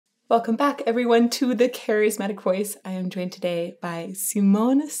Welcome back, everyone, to the Charismatic Voice. I am joined today by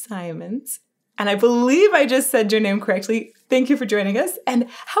Simone Simons, and I believe I just said your name correctly. Thank you for joining us. And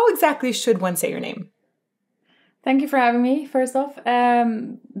how exactly should one say your name? Thank you for having me, first off.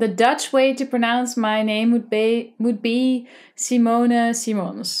 The Dutch way to pronounce my name would be Simone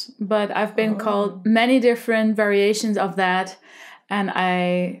Simons, but I've been called many different variations of that, and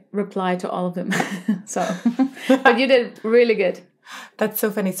I reply to all of them. But you did really good. That's so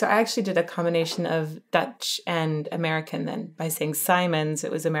funny. So I actually did a combination of Dutch and American then. By saying Simons,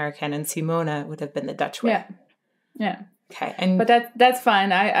 it was American, and Simona would have been the Dutch way. Yeah. Okay. But that's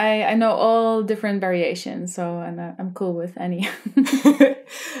fine. I know all different variations, so I'm cool with any.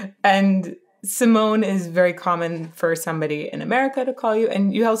 And Simone is very common for somebody in America to call you.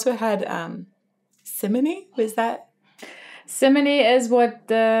 And you also had Simone? Was that? Simone is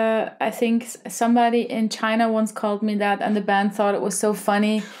what I think somebody in China once called me that, and the band thought it was so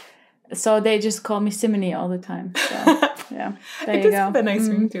funny, so they just call me Simone all the time. So yeah, there you go. It does have a nice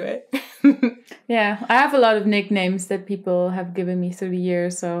ring to it. Yeah, I have a lot of nicknames that people have given me through the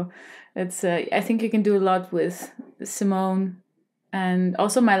years, so it's I think you can do a lot with Simone, and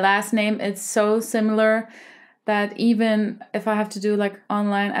also my last name. It's so similar that even if I have to do like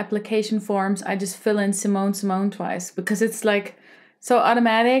online application forms, I just fill in Simone twice because it's like so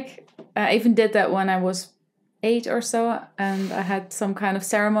automatic. I even did that when I was 8 or so, and I had some kind of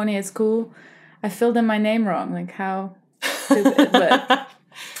ceremony at school. I filled in my name wrong, like how stupid, but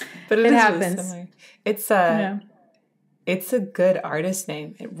it happens. Really it's a good artist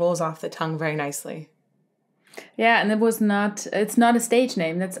name. It rolls off the tongue very nicely. Yeah, and it's not a stage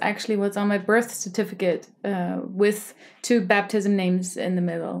name. That's actually what's on my birth certificate with 2 baptism names in the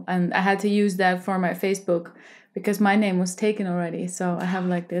middle. And I had to use that for my Facebook because my name was taken already. So I have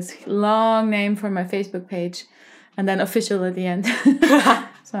like this long name for my Facebook page and then official at the end.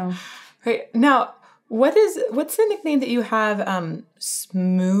 So right. Now, what's the nickname that you have?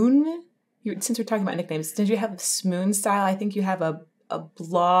 Smoon? Since we're talking about nicknames, did you have Smoon style? I think you have a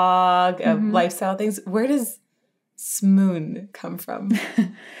blog of lifestyle things. Where does Smoon come from?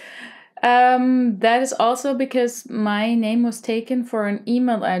 That is also because my name was taken for an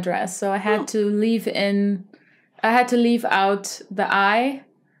email address, so I had to leave out the I,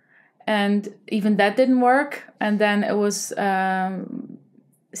 and even that didn't work. And then it was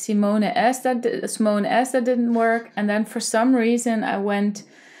Simone S that didn't work. And then for some reason I went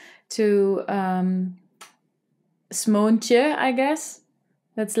to Smoontje, I guess.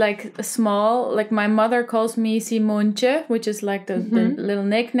 That's like a small, like my mother calls me Simoontje, which is like the little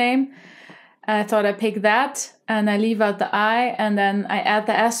nickname. I thought I'd pick that, and I leave out the I, and then I add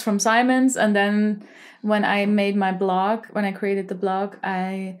the S from Simons. And then when I made my blog, when I created the blog,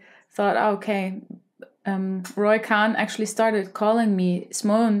 I thought, Roy Khan actually started calling me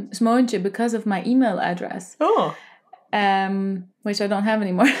Smoontje because of my email address. Oh. Which I don't have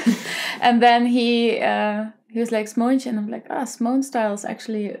anymore. And then he was like, Simone, and I'm like, Simone style is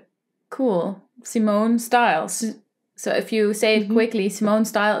actually cool. Simone style. So if you say it quickly, Simone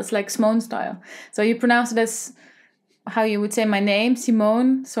style, it's like Simone style. So you pronounce it as how you would say my name,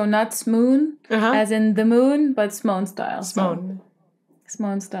 Simone. So not Smoon, as in the moon, but Simone style. Simone.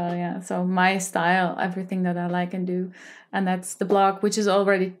 Simone style, yeah. So my style, everything that I like and do. And that's the blog, which is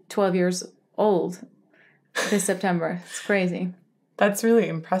already 12 years old this September. It's crazy. That's really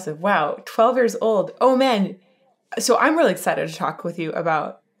impressive. Wow, 12 years old. Oh, man. So I'm really excited to talk with you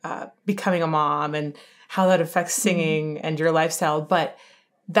about becoming a mom and how that affects singing and your lifestyle. But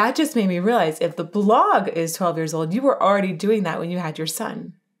that just made me realize if the blog is 12 years old, you were already doing that when you had your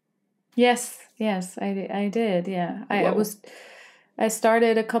son. Yes, I did. Yeah, I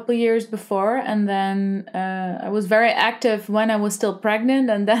started a couple years before, and then I was very active when I was still pregnant,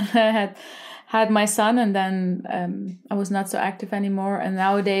 and then I had my son, and then I was not so active anymore. And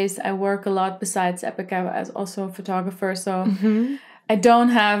nowadays I work a lot besides Epica as also a photographer. So I don't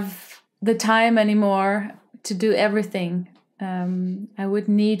have the time anymore to do everything. I would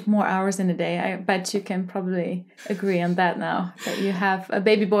need more hours in a day. I bet you can probably agree on that now that you have a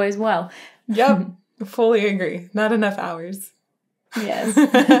baby boy as well. Yep, fully agree. Not enough hours. Yes,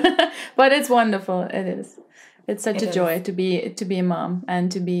 but it's wonderful. It is. It's such a joy to be a mom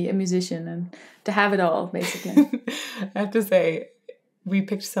and to be a musician and to have it all, basically. I have to say, we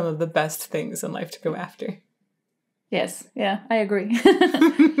picked some of the best things in life to go after. Yes, yeah, I agree.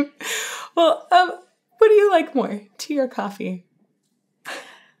 Well, what do you like more, tea or coffee?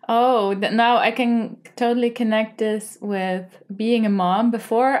 Oh, now I can totally connect this with being a mom.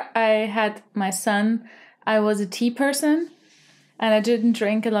 Before I had my son, I was a tea person. And I didn't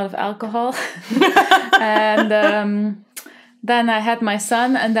drink a lot of alcohol. And then I had my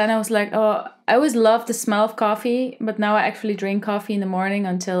son, and then I was like, oh, I always loved the smell of coffee, but now I actually drink coffee in the morning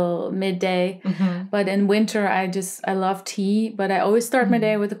until midday. But in winter, I love tea, but I always start my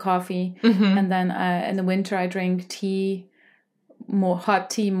day with a coffee. And then in the winter, I drink tea, more hot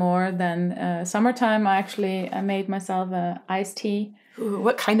tea more than summertime. I made myself a iced tea. Ooh,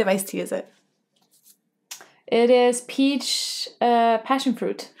 what kind of iced tea is it? It is peach passion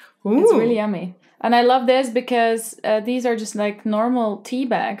fruit. Ooh. It's really yummy. And I love this because these are just like normal tea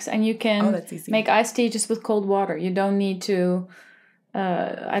bags, and you can make iced tea just with cold water. You don't need to,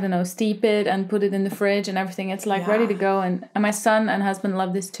 steep it and put it in the fridge and everything. It's like ready to go. And my son and husband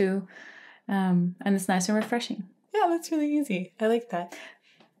love this too. And it's nice and refreshing. Yeah, that's really easy. I like that.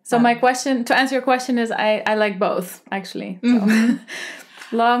 So my question, to answer your question, is I like both, actually. So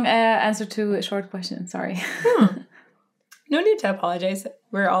long answer to a short question. Sorry. No need to apologize.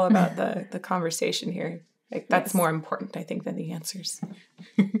 We're all about the conversation here. Like that's more important, I think, than the answers.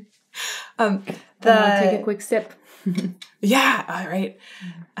 I'll take a quick sip. Yeah, all right.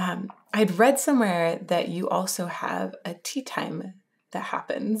 I'd read somewhere that you also have a tea time that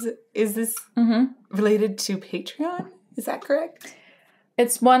happens. Is this related to Patreon? Is that correct?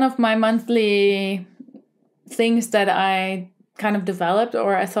 It's one of my monthly things that I kind of developed,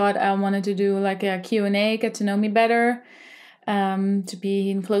 or I thought I wanted to do like a Q&A, get to know me better. To be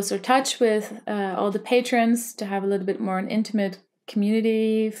in closer touch with all the patrons, to have a little bit more an intimate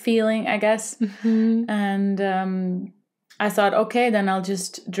community feeling, I guess. And I thought, okay, then I'll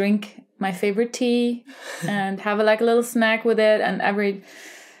just drink my favorite tea and have a little snack with it. And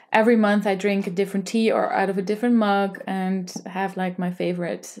every month I drink a different tea or out of a different mug and have like my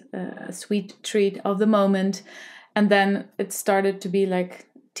favorite sweet treat of the moment. And then it started to be like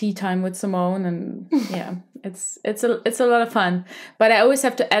tea time with Simone, and yeah, it's a lot of fun. But I always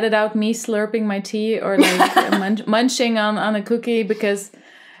have to edit out me slurping my tea or like munching on a cookie, because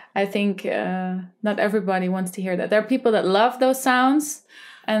I think not everybody wants to hear that. There are people that love those sounds,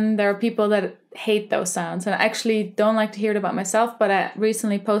 and there are people that hate those sounds. And I actually don't like to hear it about myself, but I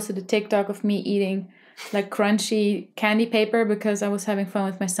recently posted a TikTok of me eating like crunchy candy paper because I was having fun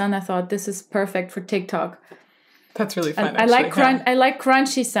with my son. I thought this is perfect for TikTok. That's really fun. I like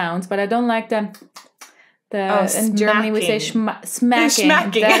crunchy sounds, but I don't like them. In Germany we say smacking.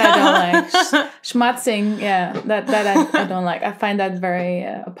 That I don't like. Schmatzing, yeah, that I don't like. I find that very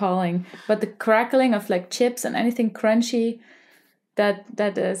appalling. But the crackling of like chips and anything crunchy,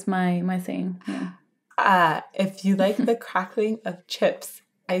 that is my thing. Yeah. If you like the crackling of chips,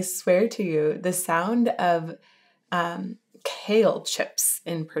 I swear to you, the sound of kale chips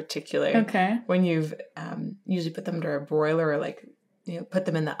in particular. Okay. When you've usually put them under a broiler or like, put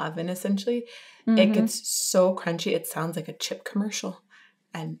them in the oven essentially, it gets so crunchy. It sounds like a chip commercial.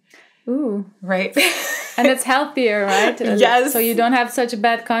 And ooh. Right. And it's healthier, right? Yes. So you don't have such a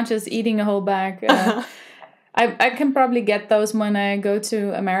bad conscience eating a whole bag. I can probably get those when I go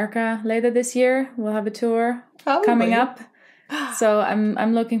to America later this year. We'll have a tour coming up. So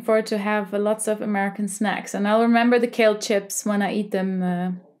I'm looking forward to have lots of American snacks, and I'll remember the kale chips when I eat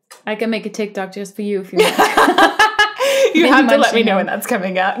them. I can make a TikTok just for you if you want. You have to let me know when that's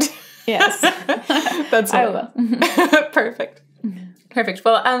coming out. Yes, that's I will. Perfect.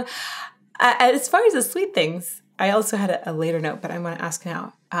 Well, as far as the sweet things, I also had a later note, but I want to ask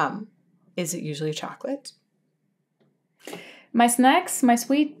now: is it usually chocolate? My snacks, my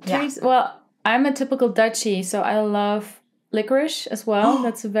sweet treats. Well, I'm a typical Dutchie, so I love licorice as well.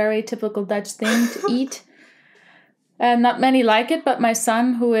 That's a very typical Dutch thing to eat. Not many like it, but my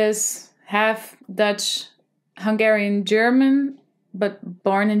son, who is half Dutch, Hungarian, German, but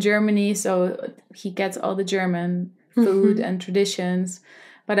born in Germany, so he gets all the German food and traditions.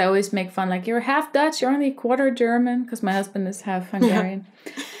 But I always make fun, like, you're half Dutch, you're only a quarter German, because my husband is half Hungarian.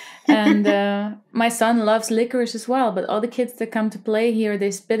 And my son loves licorice as well, but all the kids that come to play here,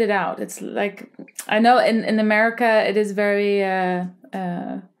 they spit it out. It's like, I know in America it is very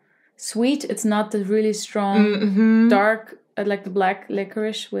sweet. It's not the really strong, dark, like the black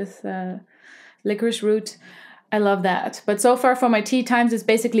licorice with licorice root. I love that. But so far for my tea times, it's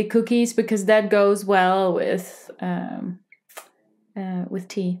basically cookies, because that goes well with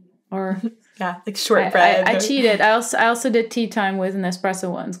tea. Or yeah, like shortbread. I cheated. I also did tea time with an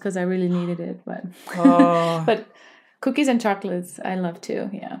espresso once because I really needed it. But but cookies and chocolates I love too.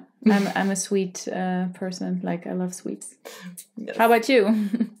 Yeah, I'm a sweet person. Like, I love sweets. Yes. How about you?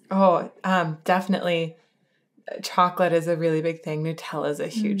 Definitely. Chocolate is a really big thing. Nutella is a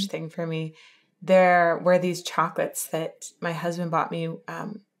huge thing for me. There were these chocolates that my husband bought me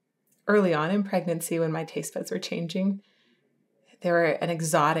early on in pregnancy when my taste buds were changing. They were an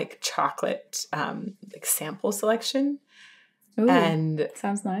exotic chocolate like sample selection. Ooh, and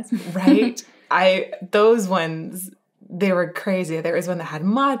sounds nice. right, those ones, they were crazy. There was one that had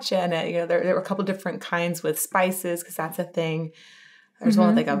matcha in it. There were a couple different kinds with spices because that's a thing. There's one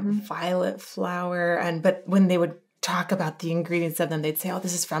with like a violet flower, but when they would talk about the ingredients of them, they'd say, "Oh,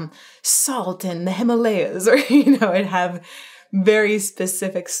 this is from salt in the Himalayas," or it'd have very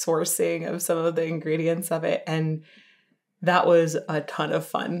specific sourcing of some of the ingredients of it, and that was a ton of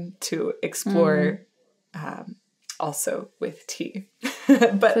fun to explore. Also with tea.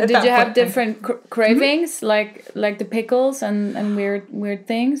 But so did you have different cravings, like the pickles and weird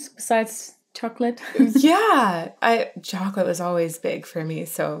things besides chocolate? Yeah, chocolate was always big for me,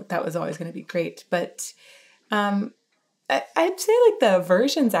 so that was always going to be great. But I'd say like the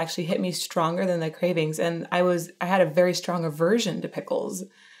aversions actually hit me stronger than the cravings, and I had a very strong aversion to pickles.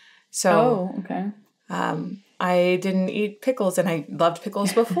 So, okay. I didn't eat pickles, and I loved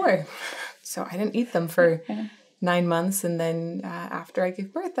pickles before, so I didn't eat them for 9 months, and then after I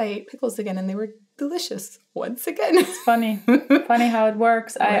gave birth, I ate pickles again, and they were delicious once again. It's funny how it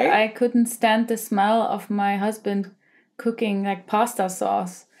works. Right? I couldn't stand the smell of my husband cooking like pasta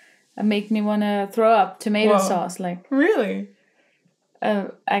sauce. It made me want to throw up tomato sauce. Like really,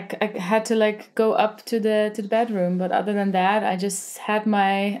 I had to like go up to the bedroom, but other than that, I just had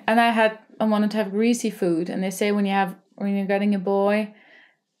I wanted to have greasy food, and they say when you're getting a boy.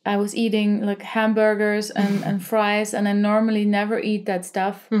 I was eating like hamburgers and fries, and I normally never eat that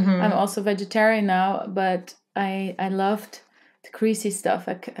stuff. I'm also vegetarian now, but I loved the greasy stuff.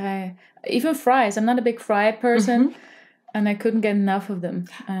 I even fries. I'm not a big fry person, and I couldn't get enough of them.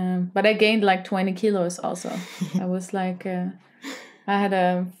 But I gained like 20 kilos also. I was like, I had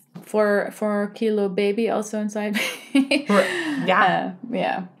a 4 kilo baby also inside me. Yeah.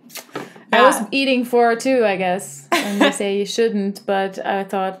 Yeah. I was eating 4 too, I guess. And they say you shouldn't, but I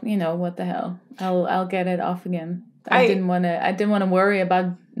thought, what the hell? I'll get it off again. I didn't want to worry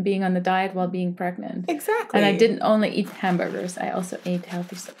about being on the diet while being pregnant. Exactly. And I didn't only eat hamburgers. I also ate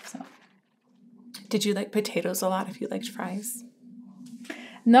healthy stuff. So. Did you like potatoes a lot if you liked fries?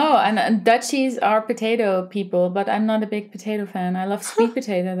 No, and Dutchies are potato people, but I'm not a big potato fan. I love sweet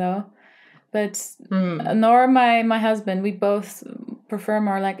potato though. But nor my husband. We both prefer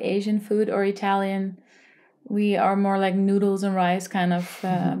more like Asian food or Italian. We are more like noodles and rice kind of.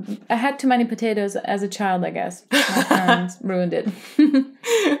 I had too many potatoes as a child, I guess. My parents ruined it.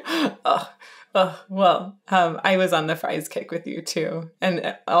 Well, I was on the fries kick with you too. And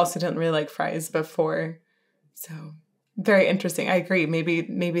I also didn't really like fries before. So very interesting. I agree.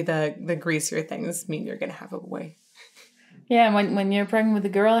 Maybe the greasier things mean you're going to have a boy. Yeah, when you're pregnant with a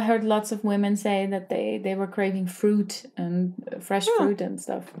girl, I heard lots of women say that they were craving fruit and fresh fruit and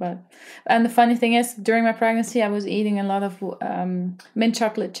stuff. And the funny thing is, during my pregnancy, I was eating a lot of mint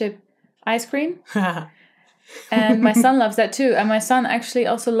chocolate chip ice cream. And my son loves that too. And my son actually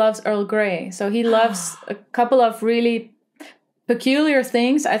also loves Earl Grey. So he loves a couple of really peculiar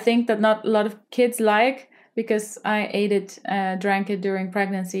things, I think, that not a lot of kids like, because I ate it, drank it during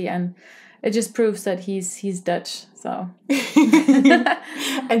pregnancy, and it just proves that he's Dutch. So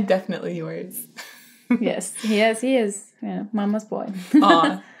and definitely yours. Yes, he is. Yeah, mama's boy.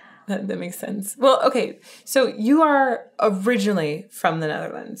 Aw, that makes sense. Well, okay. So you are originally from the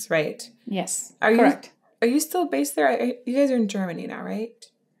Netherlands, right? Yes, correct. Are you still based there? You guys are in Germany now, right?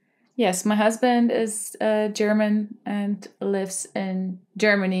 Yes, my husband is German and lives in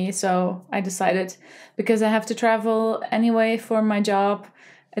Germany. So I decided, because I have to travel anyway for my job,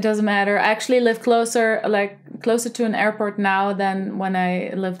 it doesn't matter. I actually live closer to an airport now than when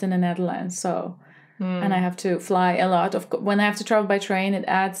I lived in the Netherlands. So, and I have to fly a lot. When I have to travel by train, it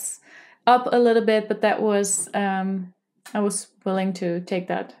adds up a little bit. But that was, I was willing to take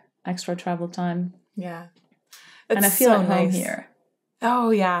that extra travel time. Yeah, and I feel at home here.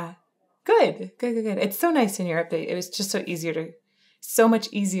 Oh yeah, good. It's so nice in Europe. It was just so much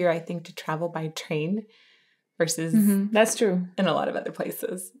easier, I think, to travel by train. Versus that's true. In a lot of other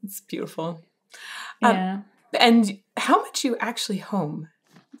places. It's beautiful. Yeah. And how much are you actually home?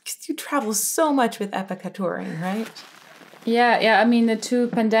 Because you travel so much with Epica touring, right? Yeah. I mean, the 2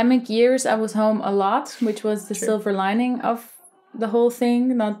 pandemic years, I was home a lot, which was the silver lining of the whole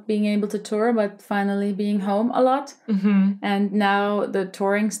thing, not being able to tour, but finally being home a lot. And now the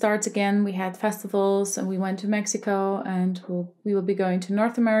touring starts again. We had festivals, and we went to Mexico, and we will be going to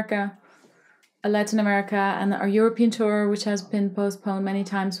North America, Latin America, and our European tour, which has been postponed many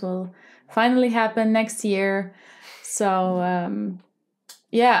times, will finally happen next year. So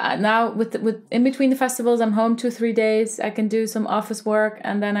now with in between the festivals, I'm home 2-3 days. I can do some office work,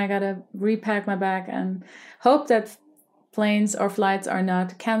 and then I gotta repack my bag and hope that planes or flights are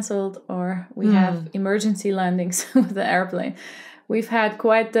not canceled or we have emergency landings with the airplane. We've had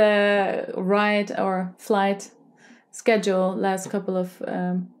quite the ride or flight schedule last couple of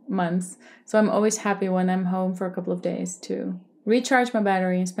months. So I'm always happy when I'm home for a couple of days to recharge my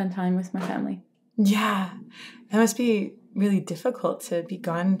battery and spend time with my family. Yeah, that must be really difficult to be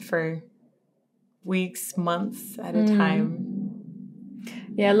gone for weeks, months at a time.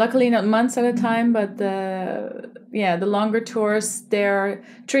 Yeah, luckily not months at a time, but the longer tours, they're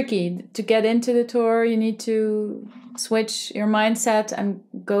tricky. To get into the tour, you need to switch your mindset and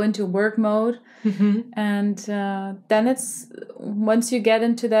go into work mode. And then it's, once you get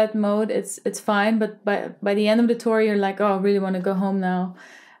into that mode, it's fine. But by the end of the tour, you're like, oh, I really want to go home now.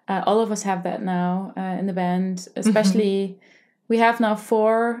 All of us have that now in the band, especially we have now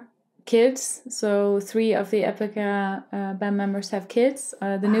 4 kids. So 3 of the Epica band members have kids.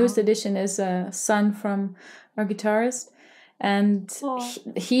 The newest addition is a son from our guitarist. And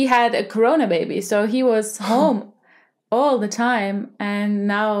he had a corona baby. So he was home all the time. And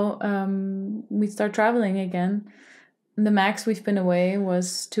now we start traveling again. The max we've been away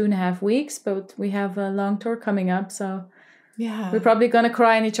was 2.5 weeks, but we have a long tour coming up. So we're probably going to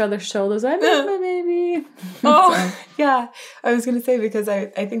cry on each other's shoulders. I miss my baby. Yeah. I was going to say, because I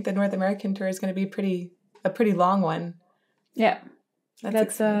think the North American tour is going to be a pretty long one. Yeah.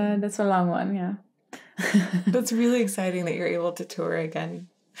 That's a long one, yeah. That's really exciting that you're able to tour again.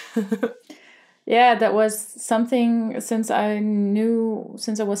 Yeah, that was something since I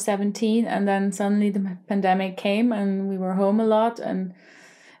was 17, and then suddenly the pandemic came and we were home a lot. And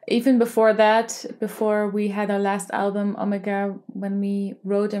even before that, before we had our last album, Omega, when we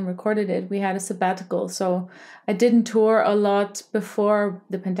wrote and recorded it, we had a sabbatical. So I didn't tour a lot before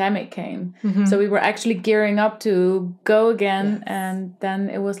the pandemic came. So we were actually gearing up to go again. Yes. And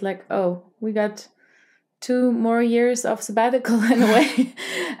then it was like, oh, we got 2 more years of sabbatical in a way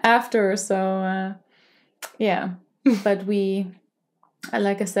after. So, but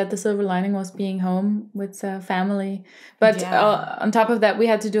like I said, the silver lining was being home with family. But on top of that, we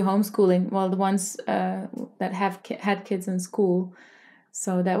had to do homeschooling. Well, the ones that had kids in school.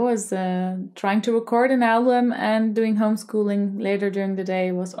 So that was trying to record an album and doing homeschooling later during the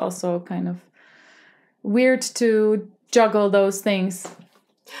day was also kind of weird to juggle those things.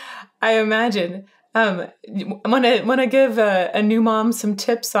 I imagine. Want to give a new mom some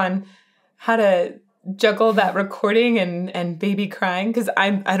tips on how to juggle that recording and baby crying? Because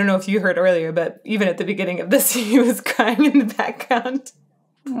I don't know if you heard earlier, but even at the beginning of this, he was crying in the background.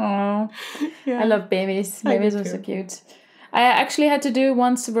 Oh, I love babies. Babies are so cute. I actually had to do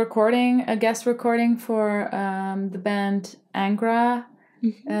once a guest recording for the band Angra.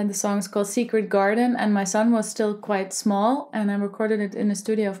 And the song is called Secret Garden. And my son was still quite small. And I recorded it in the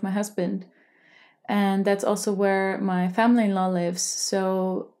studio of my husband. And that's also where my family-in-law lives.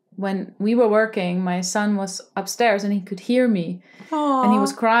 So when we were working, my son was upstairs and he could hear me. Aww. And he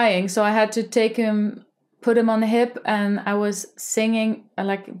was crying. So I had to put him on the hip, and I was singing,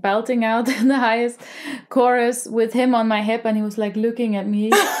 like belting out the highest chorus with him on my hip, and he was like looking at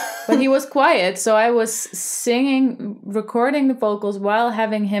me. But he was quiet. So I was singing, recording the vocals while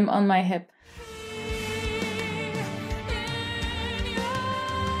having him on my hip.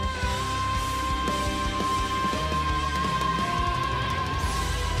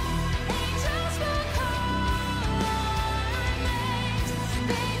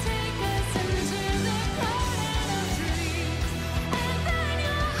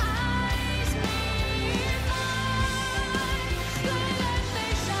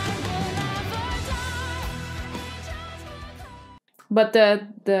 But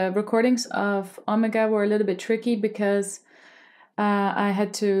the recordings of Omega were a little bit tricky because my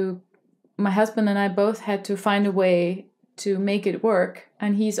husband and I both had to find a way to make it work.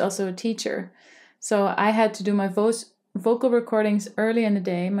 And he's also a teacher. So I had to do my vocal recordings early in the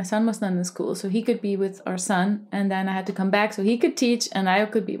day. My son was not in school, so he could be with our son. And then I had to come back so he could teach and I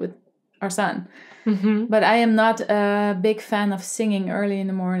could be with our son. Mm-hmm. But I am not a big fan of singing early in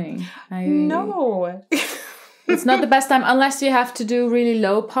the morning. No. It's not the best time unless you have to do really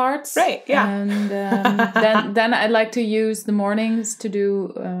low parts. Right, yeah. And then I'd like to use the mornings to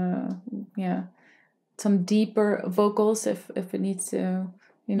do some deeper vocals if it needs to,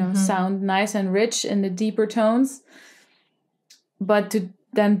 sound nice and rich in the deeper tones. But to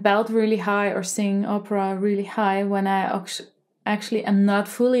then belt really high or sing opera really high when I actually am not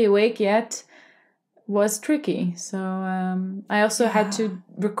fully awake yet was tricky. So I also had to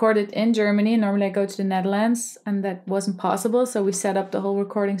record it in Germany. Normally I go to the Netherlands and that wasn't possible. So we set up the whole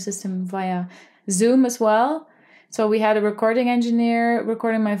recording system via Zoom as well. So we had a recording engineer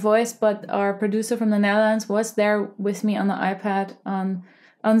recording my voice, but our producer from the Netherlands was there with me on the iPad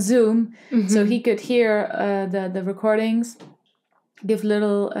on Zoom, so he could hear the recordings, give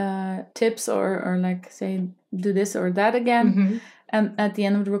little tips or like say do this or that again. And at the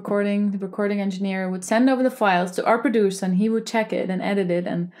end of the recording engineer would send over the files to our producer, and he would check it and edit it,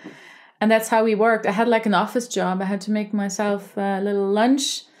 and that's how we worked. I had like an office job. I had to make myself a little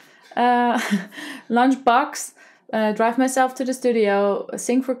lunch box, drive myself to the studio,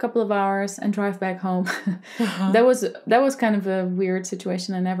 sing for a couple of hours, and drive back home. That was kind of a weird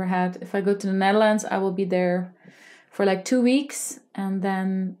situation I never had. If I go to the Netherlands, I will be there for like 2 weeks, and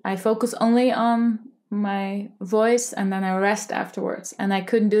then I focus only on my voice, and then I rest afterwards. And I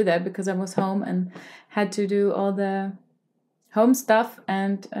couldn't do that because I was home and had to do all the home stuff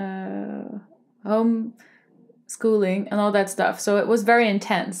and home schooling and all that stuff. So it was very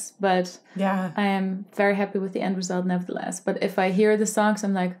intense, but yeah, I am very happy with the end result nevertheless. But if I hear the songs,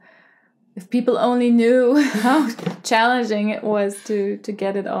 I'm like, if people only knew how challenging it was to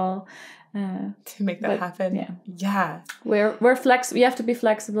get it all to make that happen. Yeah. We're flexible. You have to be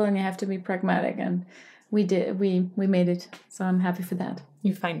flexible and you have to be pragmatic, and we made it. So I'm happy for that.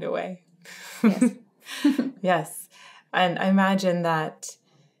 You find a way. Yes. Yes. And I imagine that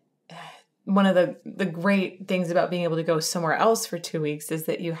one of the great things about being able to go somewhere else for 2 weeks is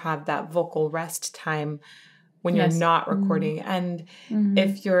that you have that vocal rest time when you're not recording. And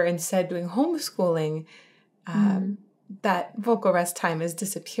if you're instead doing homeschooling, that vocal rest time is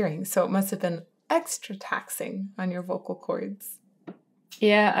disappearing. So it must have been extra taxing on your vocal cords.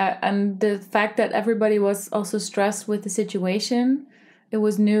 Yeah, and the fact that everybody was also stressed with the situation. It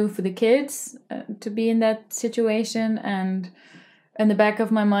was new for the kids to be in that situation. And in the back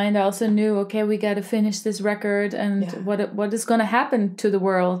of my mind, I also knew, okay, we got to finish this record, and what is going to happen to the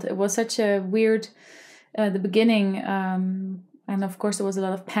world. It was such a weird, the beginning. And of course, there was a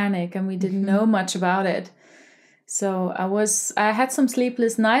lot of panic, and we didn't know much about it. So I had some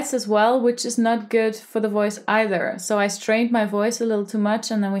sleepless nights as well, which is not good for the voice either. So I strained my voice a little too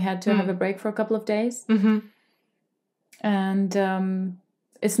much, and then we had to have a break for a couple of days. And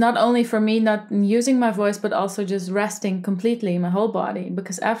it's not only for me not using my voice, but also just resting completely my whole body.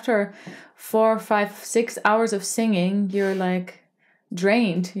 Because after 4, 5, 6 hours of singing, you're like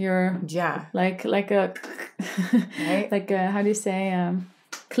drained. You're like a like a, how do you say,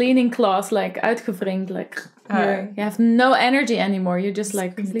 cleaning cloth, like uitgewringd, like you have no energy anymore. You're just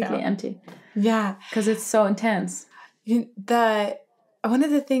like completely empty. Yeah, because it's so intense. One of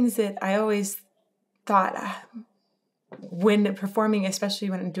the things that I always thought when performing, especially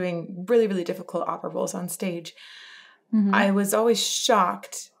when I'm doing really, really difficult operables on stage, I was always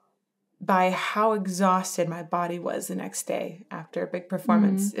shocked by how exhausted my body was the next day after a big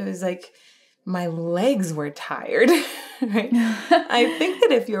performance. It was like my legs were tired, right? I think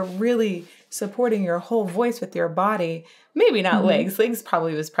that if you're really supporting your whole voice with your body, maybe not legs. Legs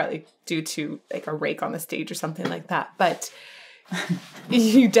was probably due to like a rake on the stage or something like that. But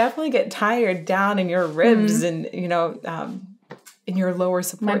you definitely get tired down in your ribs and, in your lower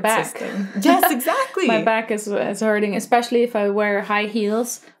support system. Yes, exactly. My back is hurting, especially if I wear high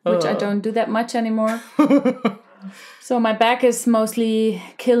heels, which I don't do that much anymore. So my back is mostly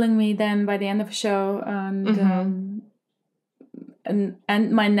killing me then by the end of a show.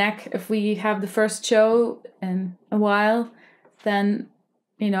 And my neck, if we have the first show in a while, then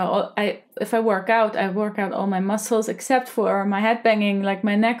if I work out all my muscles except for my head banging, like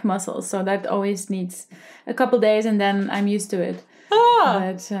my neck muscles. So that always needs a couple days, and then I'm used to it.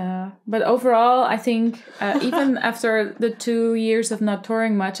 But overall, I think even after the 2 years of not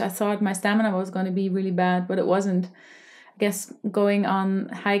touring much, I thought my stamina was going to be really bad, but it wasn't. I guess going on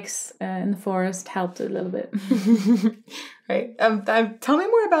hikes in the forest helped a little bit. Right. Tell me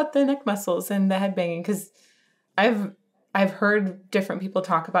more about the neck muscles and the head banging, because I've heard different people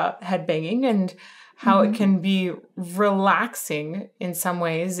talk about head banging and how it can be relaxing in some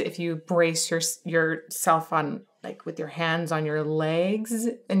ways if you brace yourself on, like with your hands on your legs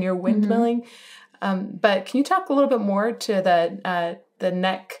and you're windmilling. But can you talk a little bit more to the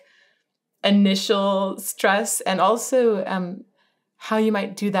neck initial stress, and also how you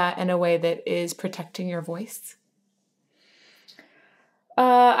might do that in a way that is protecting your voice?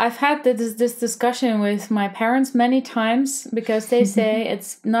 I've had this discussion with my parents many times, because they say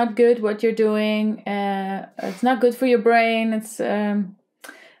it's not good what you're doing. It's not good for your brain. And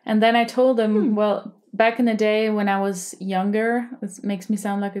then I told them, well, back in the day when I was younger, it makes me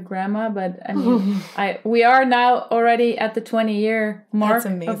sound like a grandma, but I mean, we are now already at the 20-year mark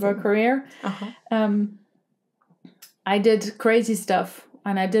of our career. I did crazy stuff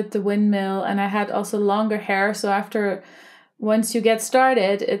and I did the windmill, and I had also longer hair. So once you get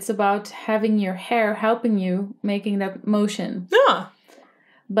started, it's about having your hair helping you making that motion. Yeah.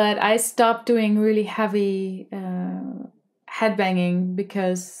 But I stopped doing really heavy headbanging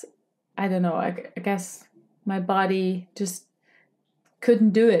because, I don't know, I guess my body just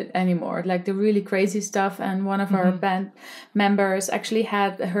couldn't do it anymore, like the really crazy stuff. And one of our band members actually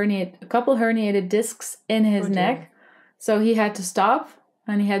had a couple herniated discs in his neck. So he had to stop,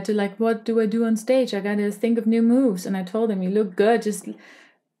 and he had to like, what do I do on stage? I gotta think of new moves. And I told him, you look good, just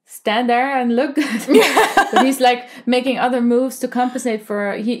stand there and look good. But he's like making other moves to compensate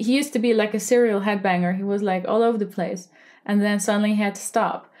for, he used to be like a serial headbanger. He was like all over the place. And then suddenly he had to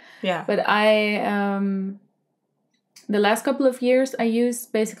stop. Yeah. But the last couple of years, I use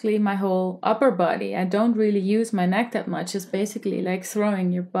basically my whole upper body. I don't really use my neck that much. It's basically like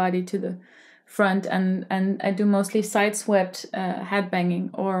throwing your body to the front. And I do mostly side-swept headbanging.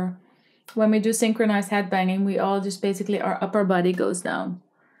 Or when we do synchronized headbanging, we all just basically, our upper body goes down.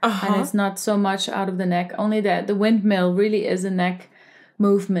 And it's not so much out of the neck. Only that the windmill really is a neck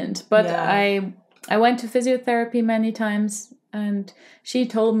movement. But I went to physiotherapy many times. And she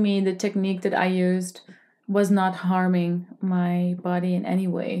told me the technique that I used was not harming my body in any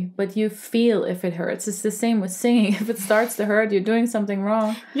way. But you feel if it hurts. It's the same with singing. If it starts to hurt, you're doing something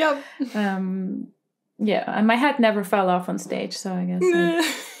wrong. Yep. Yeah, and my head never fell off on stage, so I guess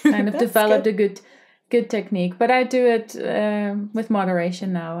I kind of developed a good technique. But I do it with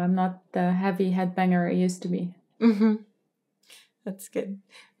moderation now. I'm not the heavy headbanger I used to be. Mm-hmm. That's good.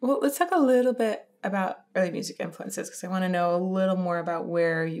 Well, let's talk a little bit about early music influences, because I want to know a little more about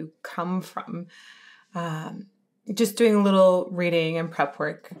where you come from. Just doing a little reading and prep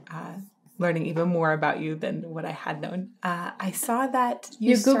work, learning even more about you than what I had known. I saw that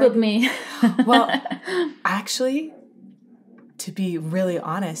you Googled me. Well, actually, to be really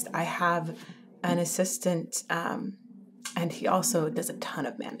honest, I have an assistant, and he also does a ton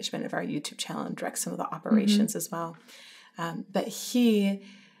of management of our YouTube channel and directs some of the operations as well. But he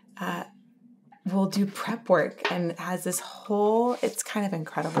will do prep work and has this whole, it's kind of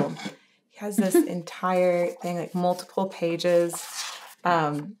incredible. Has this entire thing, like multiple pages.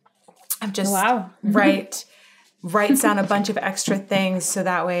 I'm just writes down a bunch of extra things so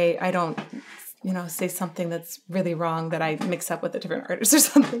that way I don't, say something that's really wrong that I mix up with a different artist or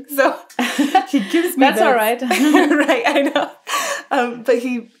something. So he gives me that's all right. Right, I know. But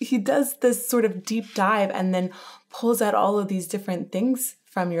he does this sort of deep dive and then pulls out all of these different things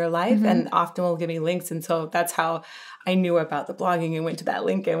from your life, and often will give me links. And so that's how I knew about the blogging and went to that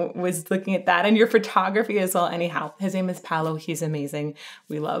link and was looking at that, and your photography as well. Anyhow, his name is Paolo. He's amazing.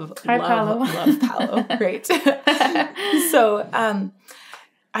 We love Paolo. Great. So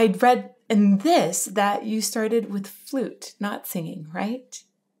I'd read in this that you started with flute, not singing, right?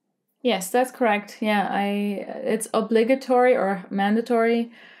 Yes, that's correct. Yeah, it's obligatory or mandatory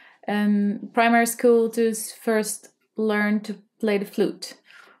in primary school to first learn to play the flute.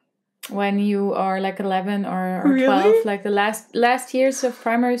 When you are like 11 or 12, like the last years of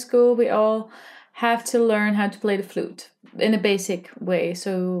primary school, we all have to learn how to play the flute in a basic way.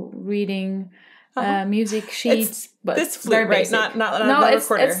 So reading music sheets, but this flute, right? Not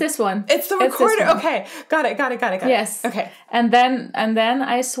recorder. It's this one. It's the recorder. Okay, got it. Yes. Okay. And then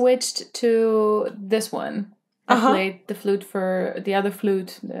I switched to this one. I played the flute for the other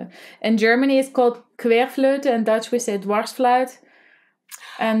flute. In Germany, it's called Querflöte. In Dutch, we say dwarsfluit.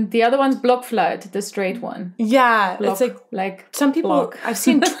 And the other one's blockfluit, the straight one. Yeah, it's like some people. Block. I've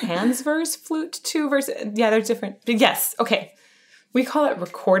seen transverse flute too. Yeah, they're different. But yes, okay. We call it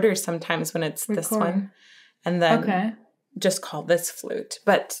recorder sometimes when it's this one, and then just call this flute.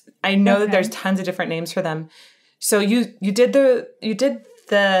 But I know that there's tons of different names for them. So you did the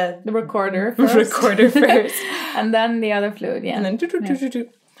recorder first, and then the other flute. Yeah, and then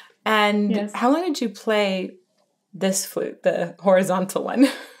And how long did you play this flute, the horizontal one?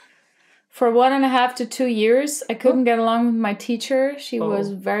 For 1.5 to 2 years. I couldn't get along with my teacher. She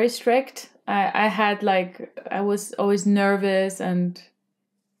was very strict. I was always nervous and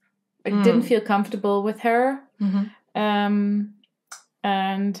I didn't feel comfortable with her. And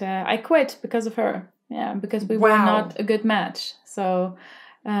I quit because of her. Yeah, because we were not a good match. So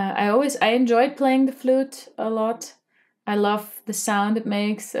I enjoyed playing the flute a lot. I love the sound it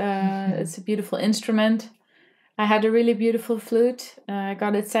makes. It's a beautiful instrument. I had a really beautiful flute. I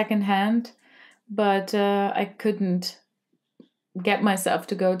got it secondhand, but I couldn't get myself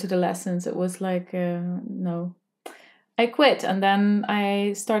to go to the lessons. It was like, no. I quit, and then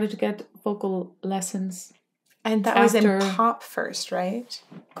I started to get vocal lessons. And that was in pop first, right?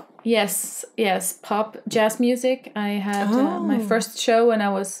 Yes, pop, jazz music. I had my first show when I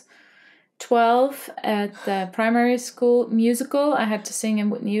was 12 at the primary school musical. I had to sing a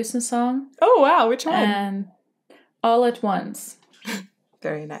Whitney Houston song. Oh, wow. Which one? And All at Once.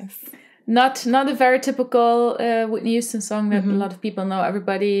 Very nice. Not a very typical Whitney Houston song that a lot of people know.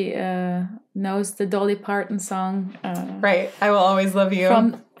 Everybody knows the Dolly Parton song. Right. I Will Always Love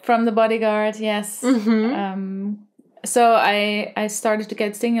You. From The Bodyguard, yes. So I started to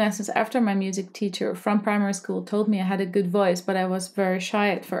get singing lessons after my music teacher from primary school told me I had a good voice, but I was very shy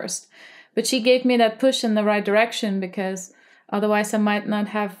at first. But she gave me that push in the right direction, because otherwise I might not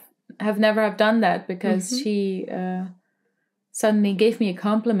have never done that, because she suddenly gave me a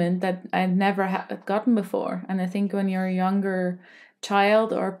compliment that I never gotten before. And I think when you're a younger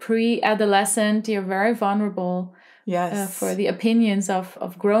child or pre-adolescent, you're very vulnerable. Yes. For the opinions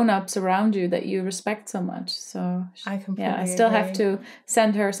of grown-ups around you that you respect so much. So I still have to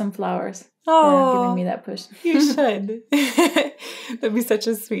send her some flowers for giving me that push. You should. That'd be such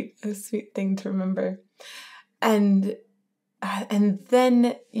a sweet thing to remember. And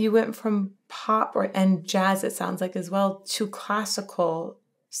then you went from pop and jazz, it sounds like, as well, to classical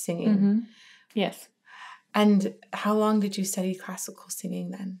singing. Yes. And how long did you study classical singing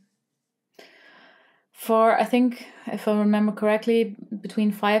then? For, I think, if I remember correctly,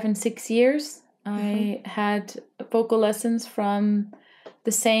 between 5 and 6 years. I had vocal lessons from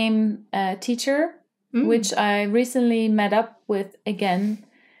the same teacher, which I recently met up with again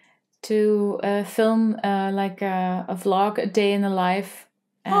to film like a vlog, a day in the life.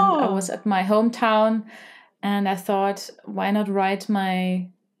 And I was at my hometown, and I thought, why not write my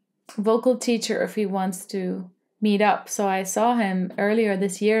vocal teacher if he wants to meet up? So I saw him earlier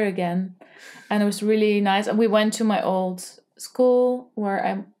this year again. And it was really nice. And we went to my old school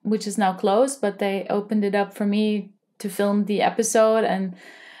which is now closed, but they opened it up for me to film the episode. And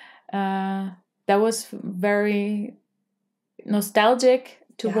that was very nostalgic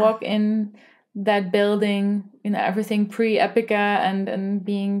to walk in that building, everything pre-Epica, and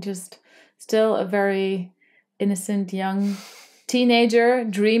being just still a very innocent young teenager,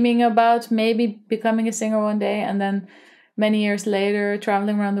 dreaming about maybe becoming a singer one day. And then many years later,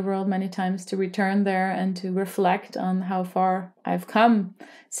 traveling around the world many times, to return there and to reflect on how far I've come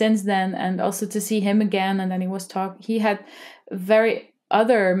since then, and also to see him again. And then he had very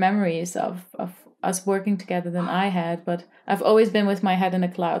other memories of us working together than I had, but I've always been with my head in the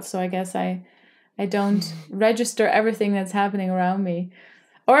clouds. So I guess I don't register everything that's happening around me.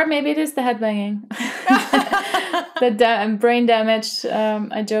 Or maybe it is the headbanging, the brain damage.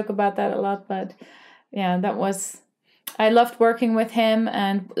 I joke about that a lot, but yeah, I loved working with him.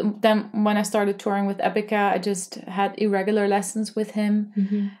 And then when I started touring with Epica, I just had irregular lessons with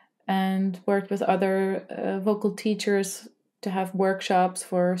him and worked with other vocal teachers to have workshops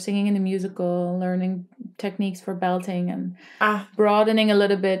for singing in the musical, learning techniques for belting, and broadening a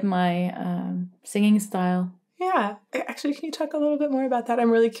little bit my singing style. Yeah. Actually, can you talk a little bit more about that?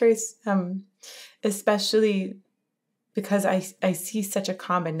 I'm really curious, especially because I see such a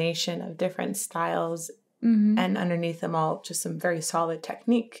combination of different styles, and underneath them all, just some very solid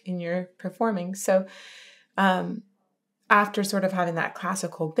technique in your performing. So after sort of having that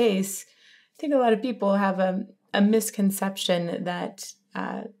classical base, I think a lot of people have a misconception that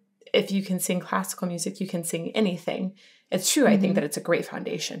if you can sing classical music, you can sing anything. It's true. I think that it's a great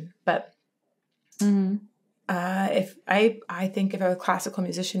foundation, but if I think if a classical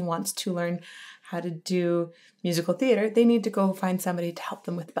musician wants to learn how to do musical theater, they need to go find somebody to help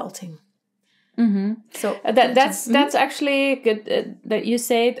them with belting. So that's actually good that you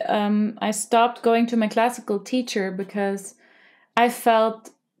say it. I stopped going to my classical teacher because I felt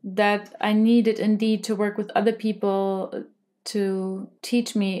that I needed indeed to work with other people to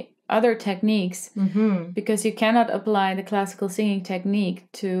teach me other techniques, because you cannot apply the classical singing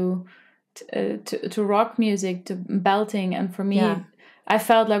technique to rock music, to belting. And for me, I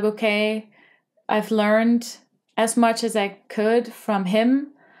felt like, okay, I've learned as much as I could from him,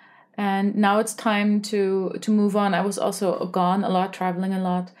 and now it's time to move on. I was also gone a lot, traveling a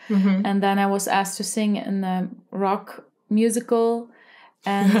lot, and then I was asked to sing in a rock musical,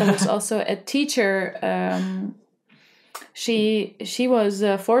 and there was also a teacher. She was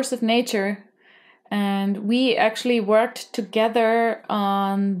a force of nature, and we actually worked together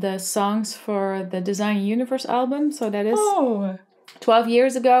on the songs for the Design Universe album. So that is 12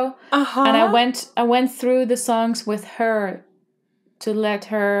 years ago, and I went through the songs with her to let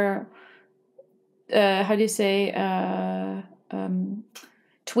her,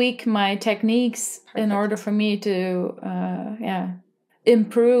 tweak my techniques in order for me to,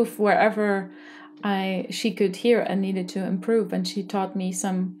 improve wherever she could hear and needed to improve, and she taught me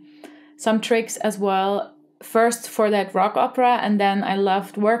some tricks as well. First for that rock opera, and then I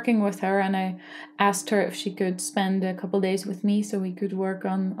loved working with her, and I asked her if she could spend a couple days with me so we could work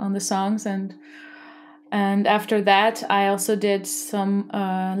on the songs. And after that, I also did some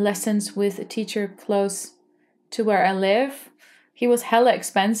lessons with a teacher close to where I live. He was hella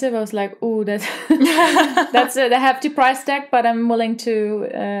expensive. I was like, ooh, that's a hefty price tag, but I'm willing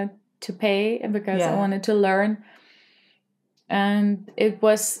to pay because I wanted to learn. And it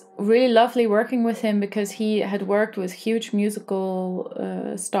was really lovely working with him because he had worked with huge musical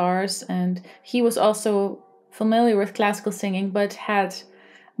stars, and he was also familiar with classical singing, but had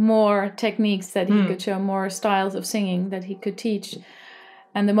more techniques that he could show, more styles of singing that he could teach.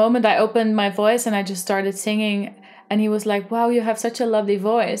 And the moment I opened my voice and I just started singing, and he was like, wow, you have such a lovely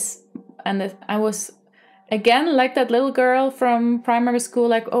voice. And I was, again, like that little girl from primary school,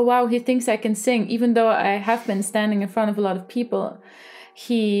 like, oh, wow, he thinks I can sing. Even though I have been standing in front of a lot of people,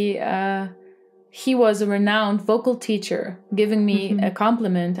 he was a renowned vocal teacher giving me a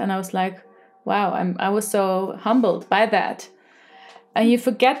compliment. And I was like, wow, I was so humbled by that. And you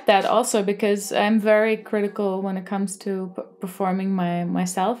forget that also because I'm very critical when it comes to performing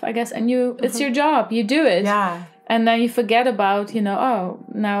myself, I guess. And it's your job. You do it. Yeah. And then you forget about,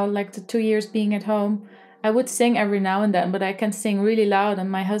 now like the 2 years being at home, I would sing every now and then, but I can sing really loud. And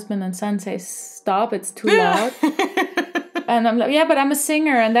my husband and son say, stop, it's too loud. And I'm like, yeah, but I'm a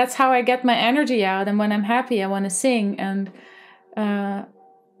singer. And that's how I get my energy out. And when I'm happy, I want to sing. And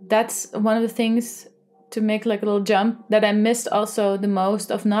that's one of the things, to make like a little jump, that I missed also the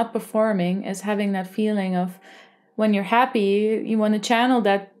most of not performing, is having that feeling of when you're happy, you want to channel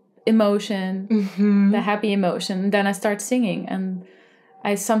that emotion, the happy emotion. And then I start singing, and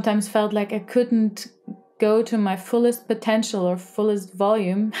I sometimes felt like I couldn't go to my fullest potential or fullest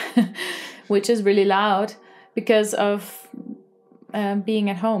volume, which is really loud, because of being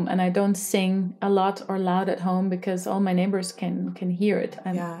at home. And I don't sing a lot or loud at home because all my neighbors can hear it.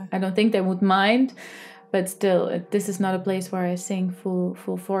 And I don't think they would mind. But still, this is not a place where I sing full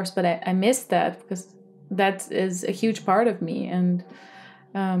force. But I miss that because that is a huge part of me. And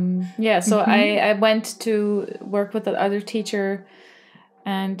so I went to work with that other teacher,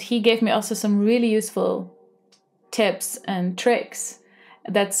 and he gave me also some really useful tips and tricks.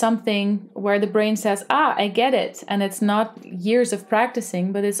 That's something where the brain says, I get it. And it's not years of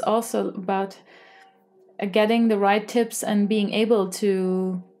practicing, but it's also about getting the right tips and being able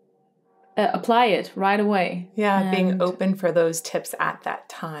to apply it right away. Yeah, being open for those tips at that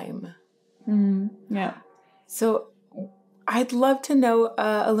time. Yeah. So I'd love to know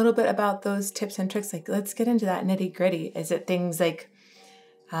a little bit about those tips and tricks. Like, let's get into that nitty gritty. Is it things like,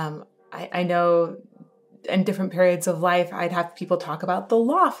 I know in different periods of life, I'd have people talk about the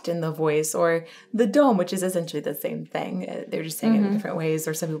loft in the voice or the dome, which is essentially the same thing. They're just saying it in different ways.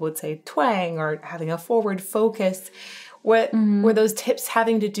 Or some people would say twang or having a forward focus. What were those tips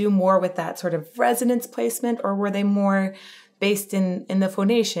having to do more with that sort of resonance placement, or were they more based in the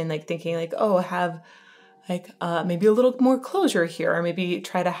phonation, like thinking like, have like maybe a little more closure here, or maybe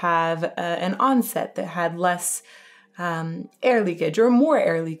try to have an onset that had less air leakage or more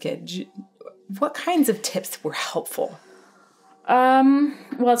air leakage? What kinds of tips were helpful?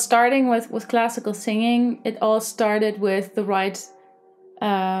 Well, starting with classical singing, it all started with the right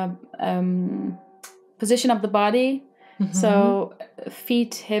position of the body. So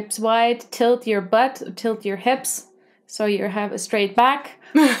feet hips wide, tilt your butt, tilt your hips, so you have a straight back.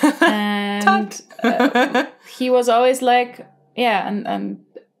 And he was always like, and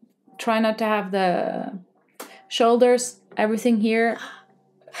try not to have the shoulders, everything here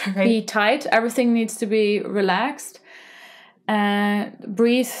be tight. Everything needs to be relaxed. And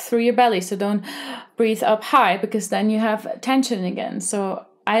breathe through your belly. So don't breathe up high, because then you have tension again. So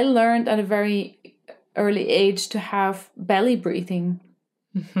I learned at a very early age to have belly breathing.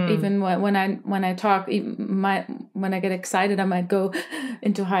 Even when I talk, when I get excited, I might go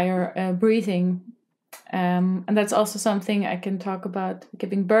into higher breathing. And that's also something I can talk about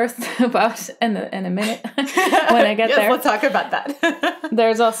giving birth about in a minute when I get there. We'll talk about that.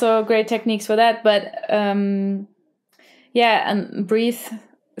 There's also great techniques for that, but and breathe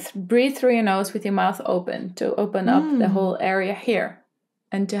through your nose with your mouth open, to open up the whole area here,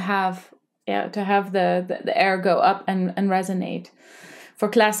 and to have the air go up and resonate for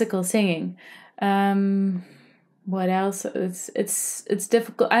classical singing. What else? It's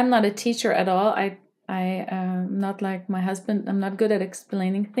difficult. I'm not a teacher at all. I not like my husband. I'm not good at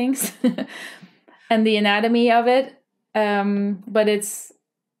explaining things and the anatomy of it. But it's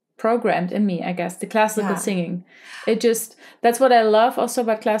programmed in me, I guess, the classical singing. That's what I love also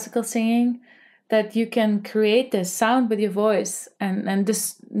about classical singing, that you can create this sound with your voice and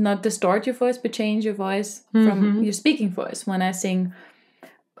not distort your voice, but change your voice from your speaking voice. When I sing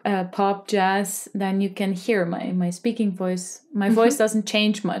pop, jazz, then you can hear my speaking voice. My voice doesn't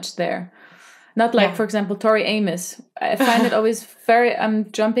change much there. Not like, for example, Tori Amos. I find it always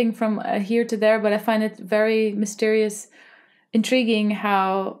I'm jumping from here to there, but I find it very mysterious, intriguing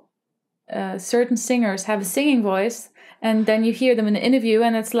how certain singers have a singing voice, and then you hear them in an interview,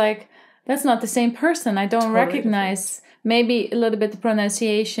 and it's like, that's not the same person. I don't recognize different. Maybe a little bit the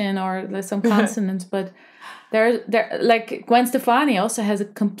pronunciation or some consonants, but there like Gwen Stefani also has a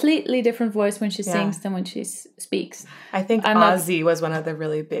completely different voice when she sings than when she speaks. I think Ozzy was one of the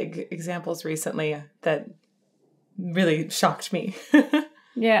really big examples recently that really shocked me.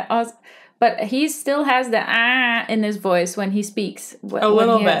 But he still has the in his voice when he speaks. A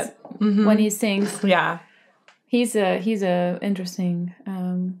little bit. When he sings. Yeah. He's a interesting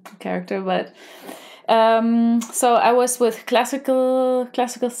character, but so I was with classical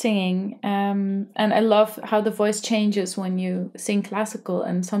singing, and I love how the voice changes when you sing classical,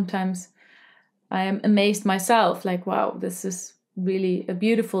 and sometimes I am amazed myself, like, wow, this is really a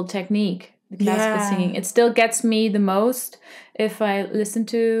beautiful technique, the classical singing. It still gets me the most if I listen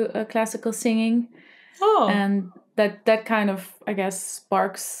to classical singing, and that kind of, I guess,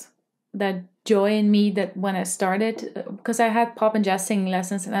 sparks that joy in me that when I started, because I had pop and jazz singing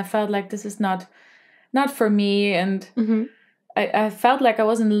lessons, and I felt like this is not for me, and I felt like I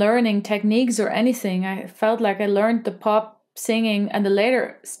wasn't learning techniques or anything. I felt like I learned the pop singing at the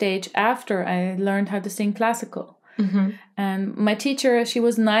later stage after I learned how to sing classical. And my teacher, she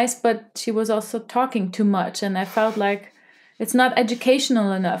was nice, but she was also talking too much, and I felt like it's not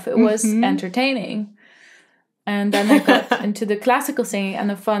educational enough. It was entertaining. And then I got into the classical singing,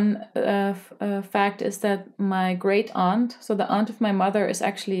 and a fun fact is that my great aunt, so the aunt of my mother, is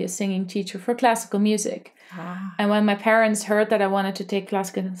actually a singing teacher for classical music. And when my parents heard that I wanted to take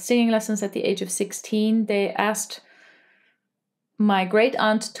classical singing lessons at the age of 16, they asked my great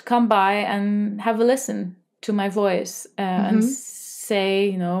aunt to come by and have a listen to my voice and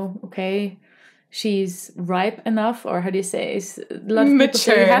say, okay, she's ripe enough, or how do you say? A lot of people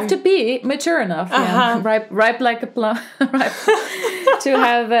say you have to be mature enough, ripe like a plum, ripe to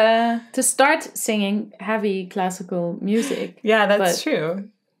have to start singing heavy classical music. Yeah, that's true.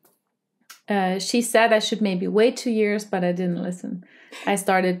 She said I should maybe wait 2 years, but I didn't listen. I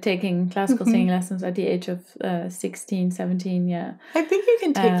started taking classical singing lessons at the age of 16, 17, yeah. I think you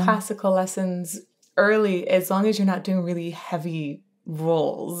can take classical lessons early as long as you're not doing really heavy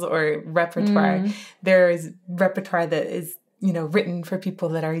roles or repertoire. There's repertoire that is, written for people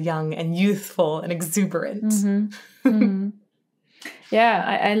that are young and youthful and exuberant.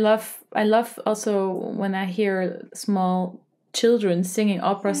 Yeah, I love also when I hear small children singing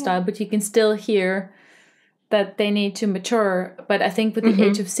opera style, but you can still hear that they need to mature. But I think with the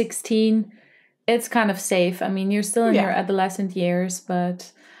age of 16, it's kind of safe. I mean, you're still in your adolescent years,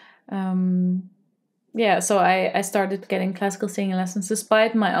 but so I started getting classical singing lessons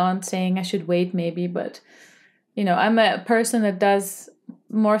despite my aunt saying I should wait maybe. But, I'm a person that does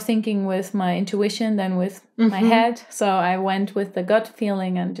more thinking with my intuition than with my head. So I went with the gut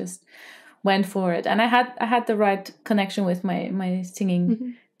feeling and just went for it. And I had the right connection with my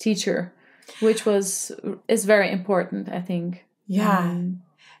singing teacher, which is very important, I think. Yeah.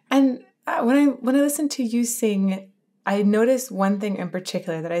 And when I listen to you sing, I noticed one thing in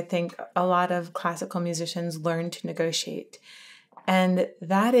particular that I think a lot of classical musicians learn to negotiate. And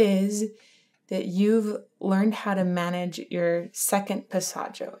that is that you've learned how to manage your second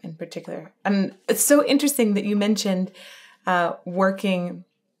passaggio in particular. And it's so interesting that you mentioned working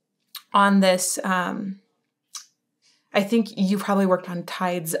on this. I think you probably worked on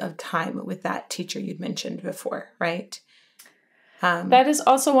Tides of Time with that teacher you'd mentioned before, right? That is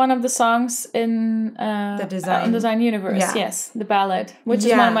also one of the songs in the Design Universe. Yes, the ballad, which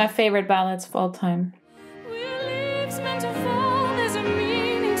is one of my favorite ballads of all time.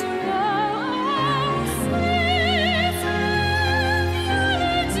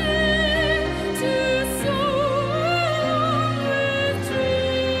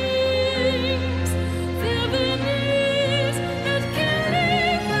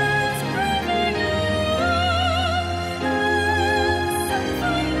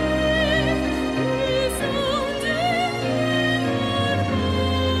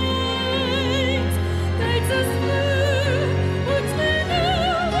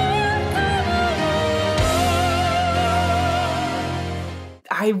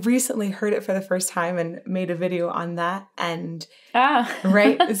 I recently heard it for the first time and made a video on that. And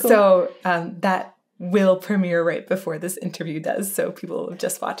right. Cool. So that will premiere right before this interview does. So people have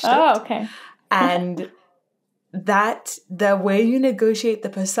just watched it. Oh, okay. And that the way you negotiate the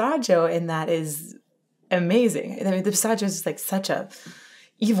passaggio in that is amazing. I mean, the passaggio is like such a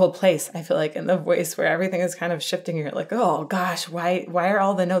evil place, I feel like, in the voice, where everything is kind of shifting. You're like, oh gosh, why are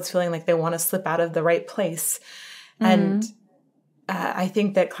all the notes feeling like they want to slip out of the right place? And I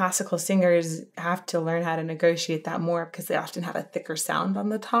think that classical singers have to learn how to negotiate that more, because they often have a thicker sound on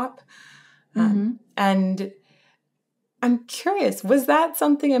the top. And I'm curious, was that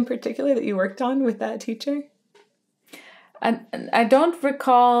something in particular that you worked on with that teacher? I don't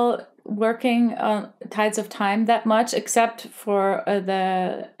recall working on Tides of Time that much, except for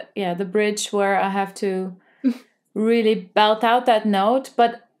the bridge where I have to really belt out that note.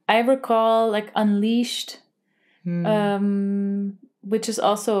 But I recall like Unleashed, which is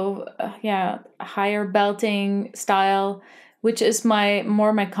also a higher belting style, which is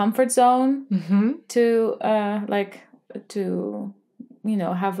my comfort zone to have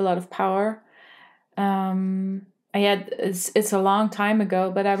a lot of power. It's a long time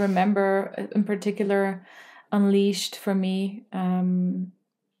ago, but I remember in particular Unleashed for me.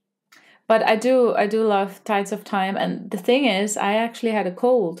 But I do love Tides of Time. And the thing is, I actually had a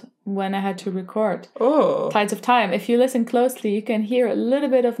cold when I had to record Tides of Time. If you listen closely, you can hear a little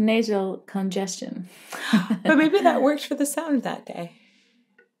bit of nasal congestion. But maybe that worked for the sound that day.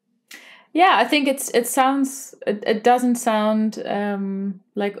 Yeah, I think it doesn't sound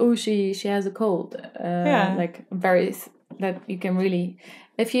like, oh, she has a cold. Like very, that you can really,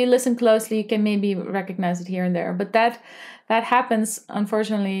 if you listen closely, you can maybe recognize it here and there. But that happens,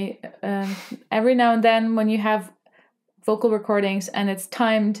 unfortunately, every now and then when you have vocal recordings and it's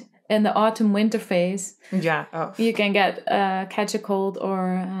timed in the autumn-winter phase. Yeah. Oh. You can catch a cold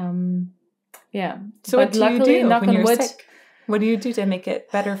or, So what do you do when you're sick? What do you do to make it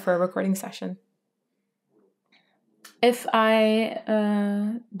better for a recording session? If I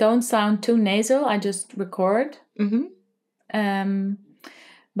don't sound too nasal, I just record.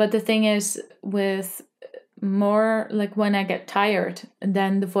 But the thing is, with more like when I get tired,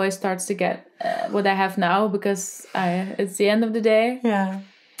 then the voice starts to get what I have now, because it's the end of the day. Yeah.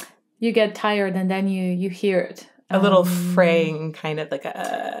 You get tired and then you hear it. A little fraying, kind of like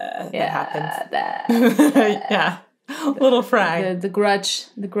that happens. Yeah. Little fry. The grudge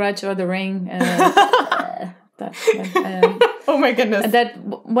or the ring. Oh my goodness. And that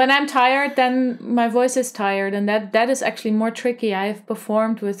when I'm tired, then my voice is tired, and that is actually more tricky. I've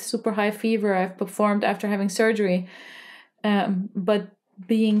performed with super high fever. I've performed after having surgery, but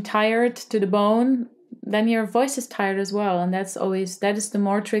being tired to the bone, then your voice is tired as well, and that is the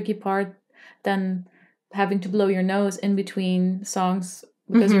more tricky part than having to blow your nose in between songs,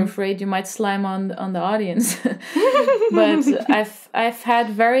 because you're afraid you might slam on the audience. But I've had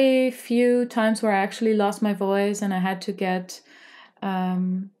very few times where I actually lost my voice and I had to get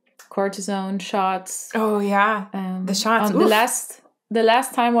cortisone shots. Oh yeah, the shots. The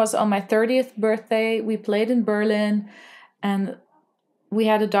last time was on my 30th birthday. We played in Berlin, and we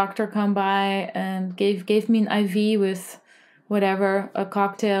had a doctor come by and gave me an IV with a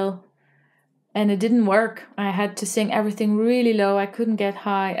cocktail. And it didn't work. I had to sing everything really low. I couldn't get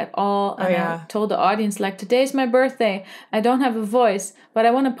high at all. And I told the audience, like, today's my birthday. I don't have a voice, but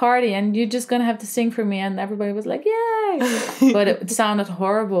I want to party, and you're just going to have to sing for me. And everybody was like, yay. But it sounded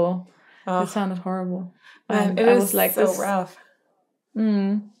horrible. It sounded horrible. It was like so rough.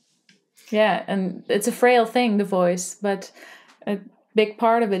 Yeah, and it's a frail thing, the voice. But a big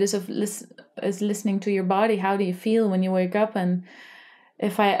part of it is listening to your body. How do you feel when you wake up? And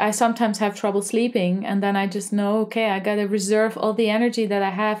if I sometimes have trouble sleeping, and then I just know, okay, I got to reserve all the energy that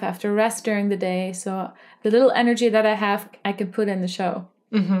I have after rest during the day. So the little energy that I have, I can put in the show.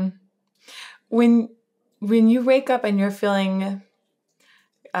 When you wake up and you're feeling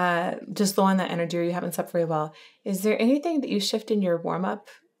just low on that energy, or you haven't slept very well, is there anything that you shift in your warm-up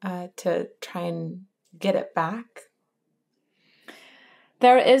to try and get it back?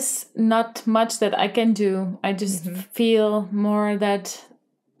 There is not much that I can do. I just feel more that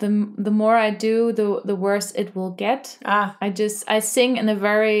the more I do, the worse it will get. I sing in a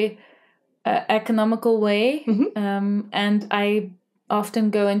very economical way, and I often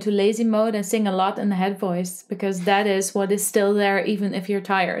go into lazy mode and sing a lot in the head voice, because that is what is still there even if you're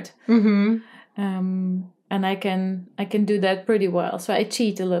tired. And I can do that pretty well. So I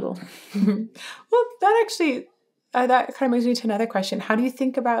cheat a little. Well, that actually that kind of brings me to another question. How do you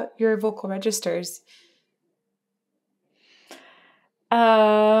think about your vocal registers?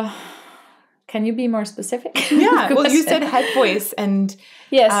 Can you be more specific? Yeah, well, you said head voice, and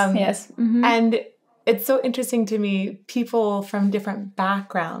yes. And it's so interesting to me. People from different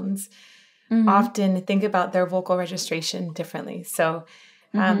backgrounds often think about their vocal registration differently. So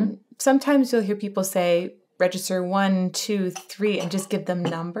Sometimes you'll hear people say register 1, 2, 3, and just give them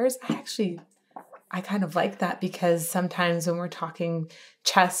numbers. I kind of like that, because sometimes when we're talking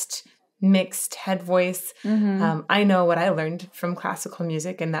chest, mixed, head voice, I know what I learned from classical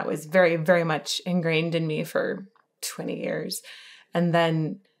music, and that was very, very much ingrained in me for 20 years. And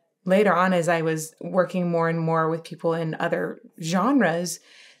then later on, as I was working more and more with people in other genres,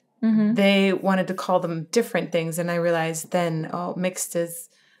 they wanted to call them different things. And I realized then, mixed is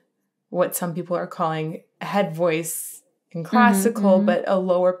what some people are calling head voice in classical, but a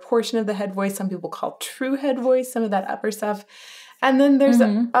lower portion of the head voice. Some people call true head voice, some of that upper stuff. And then there's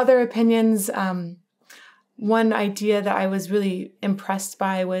other opinions. One idea that I was really impressed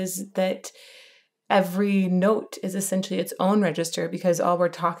by was that every note is essentially its own register, because all we're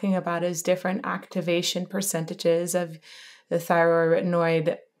talking about is different activation percentages of the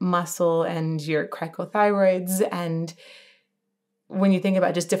thyroid muscle and your cricothyroids. And when you think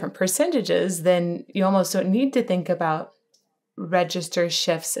about just different percentages, then you almost don't need to think about register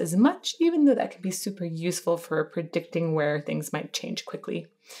shifts as much, even though that can be super useful for predicting where things might change quickly.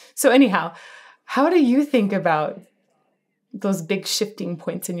 So anyhow, how do you think about those big shifting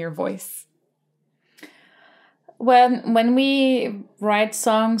points in your voice? When we write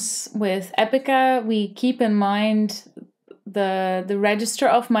songs with Epica, we keep in mind the register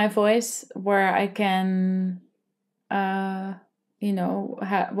of my voice, where I can, where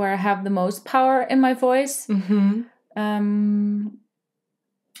I have the most power in my voice. And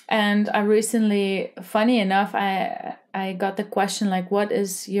I recently, funny enough, I got the question, like, what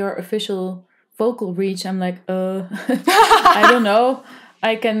is your official vocal reach? I'm like, I don't know.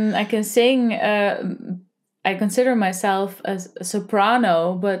 I can sing. I consider myself as a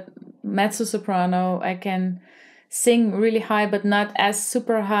soprano, but mezzo soprano. I can sing really high, but not as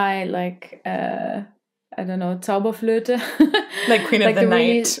super high, like I don't know, Zauberflöte, like Queen of the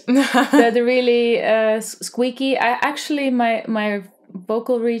Night. The really squeaky. My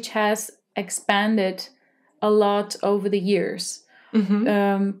vocal reach has expanded a lot over the years.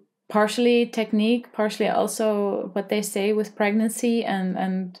 Partially technique, partially also what they say with pregnancy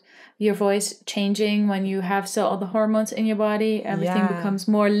and your voice changing when you have still all the hormones in your body. Everything becomes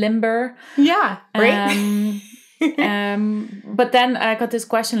more limber. Yeah, right. But then I got this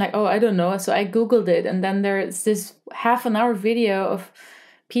question like, I don't know. So I Googled it, and then there's this half-an-hour video of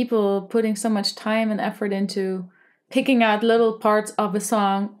people putting so much time and effort into picking out little parts of a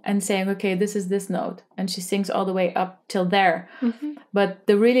song and saying, okay, this is this note. And she sings all the way up till there. But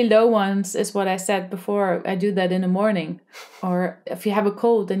the really low ones is what I said before. I do that in the morning. Or if you have a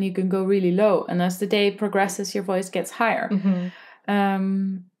cold, then you can go really low. And as the day progresses, your voice gets higher.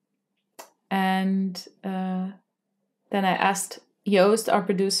 Then I asked Joost, our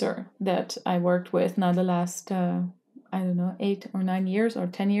producer, that I worked with now the last, 8 or 9 years or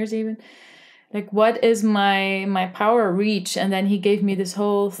 10 years even. Like, what is my power reach? And then he gave me this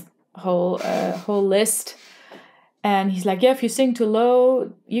whole list. And he's like, if you sing too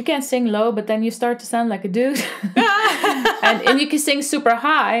low, you can sing low, but then you start to sound like a dude. and you can sing super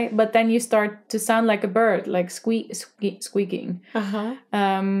high, but then you start to sound like a bird, like squeaking.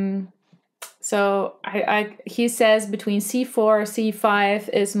 So he says between C4, C5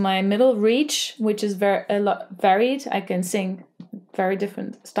 is my middle reach, which is varied. I can sing very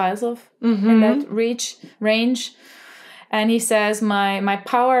different styles of in that range. And he says my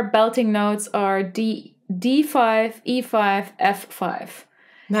power belting notes are D5, E5, F5.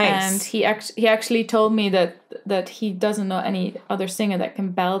 Nice. And he actually told me that he doesn't know any other singer that can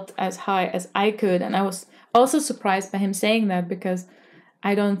belt as high as I could. And I was also surprised by him saying that, because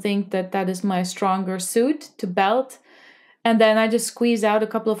I don't think that is my stronger suit, to belt. And then I just squeeze out a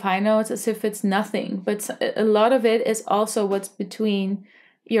couple of high notes as if it's nothing. But a lot of it is also what's between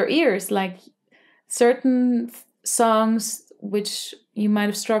your ears. Like certain songs which you might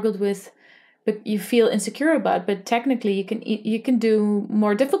have struggled with, but you feel insecure about. But technically you can do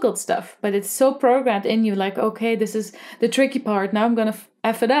more difficult stuff. But it's so programmed in you, like, okay, this is the tricky part. Now I'm going to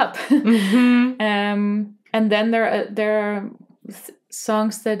F it up. And then there are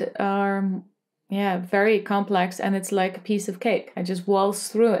songs that are very complex, and it's like a piece of cake. I just waltz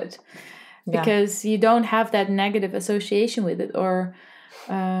through it because you don't have that negative association with it, or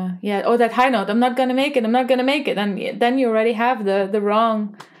that high note, I'm not gonna make it, and then you already have the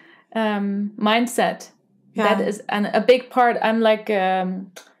wrong mindset. That is a big part. I'm like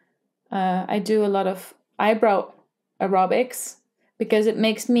I do a lot of eyebrow aerobics, because it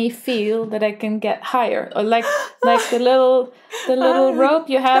makes me feel that I can get higher, or like the little rope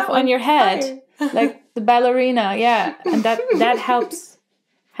you have on your head, like the ballerina, and that helps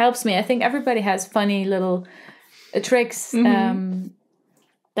me. I think everybody has funny little tricks,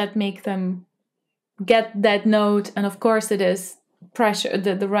 that make them get that note. And of course it is pressure,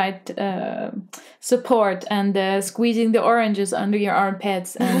 the right support, and squeezing the oranges under your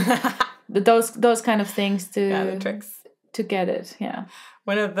armpits, and those kind of things the tricks to get it. Yeah.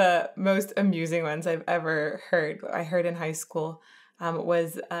 One of the most amusing ones I've ever heard, I heard in high school,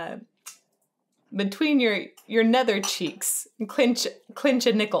 was between your nether cheeks, clinch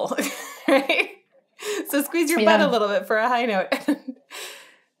a nickel, right? So squeeze your butt a little bit for a high note.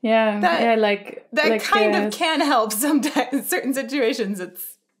 That kind of can help sometimes in certain situations.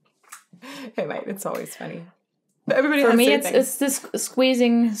 It's always funny. But everybody for has me, things. it's this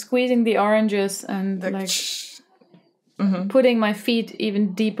squeezing the oranges and putting my feet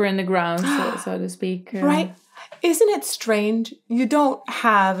even deeper in the ground, so to speak. Right? Isn't it strange? You don't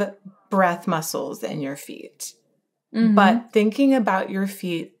have breath muscles in your feet, but thinking about your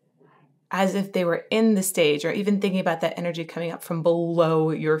feet as if they were in the stage, or even thinking about that energy coming up from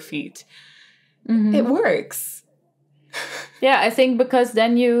below your feet, it works. Yeah, I think because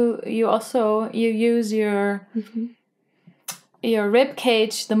then you use your rib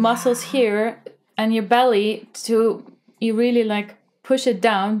cage, the muscles here, and your belly you really like push it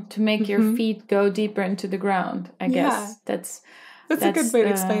down to make your feet go deeper into the ground. I guess that's a good way to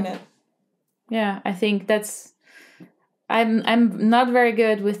explain it. Yeah, I think I'm not very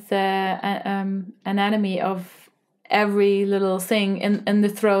good with the anatomy of every little thing in the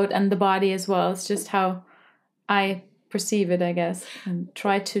throat and the body as well. It's just how I perceive it, I guess, and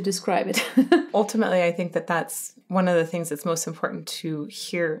try to describe it. Ultimately, I think that's one of the things that's most important to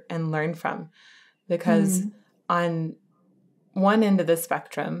hear and learn from, because on one end of the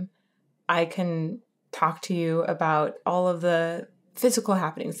spectrum, I can talk to you about all of the physical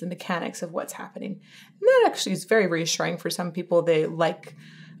happenings, the mechanics of what's happening. And that actually is very reassuring for some people. They like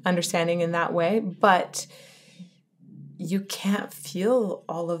understanding in that way, but you can't feel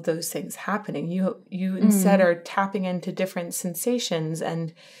all of those things happening. You instead are tapping into different sensations,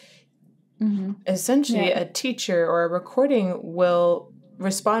 and essentially a teacher or a recording will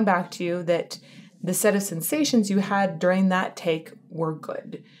respond back to you that the set of sensations you had during that take were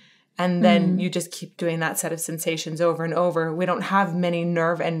good. And then you just keep doing that set of sensations over and over. We don't have many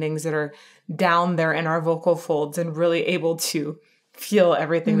nerve endings that are down there in our vocal folds and really able to feel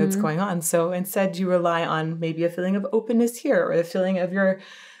everything that's going on. So instead you rely on maybe a feeling of openness here, or a feeling of your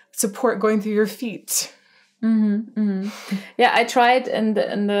support going through your feet. Yeah, I tried in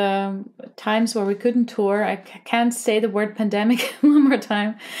the times where we couldn't tour. I can't say the word pandemic one more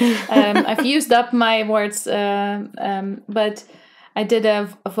time. I've used up my words, but I did a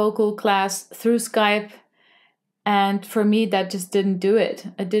vocal class through Skype, and for me that just didn't do it.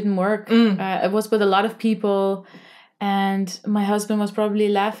 It didn't work. It was with a lot of people, and my husband was probably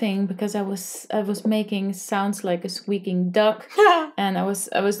laughing because I was making sounds like a squeaking duck, and I was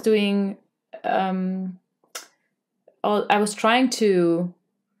doing I was trying to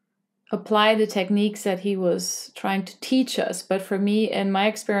apply the techniques that he was trying to teach us. But for me, in my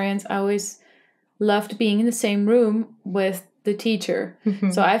experience, I always loved being in the same room with the teacher.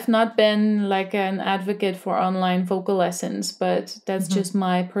 So I've not been like an advocate for online vocal lessons, but that's just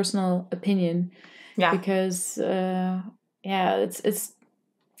my personal opinion. Yeah. Because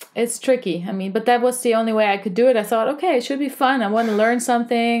it's tricky. I mean, but that was the only way I could do it. I thought, okay, it should be fun. I want to learn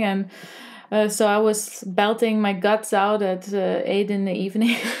something, and so I was belting my guts out at 8 in the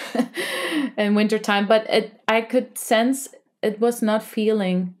evening in wintertime. But I could sense it was not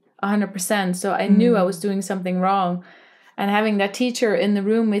feeling 100%. So I knew I was doing something wrong. And having that teacher in the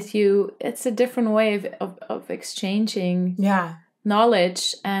room with you, it's a different way of exchanging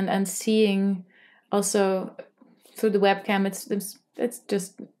knowledge and seeing also through the webcam. It's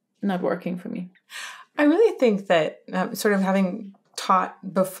just not working for me. I really think that sort of having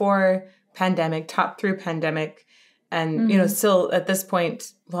taught before pandemic, taught through pandemic, and still at this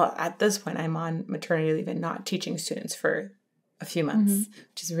point I'm on maternity leave and not teaching students for a few months,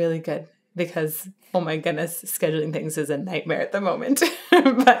 which is really good, because oh my goodness, scheduling things is a nightmare at the moment.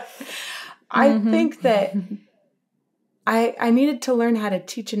 But I think that I needed to learn how to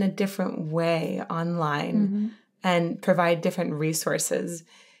teach in a different way online and provide different resources.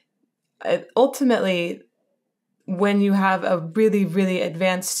 Ultimately, when you have a really, really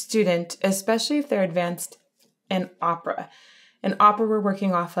advanced student, especially if they're advanced in opera, we're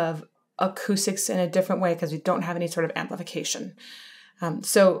working off of acoustics in a different way because we don't have any sort of amplification.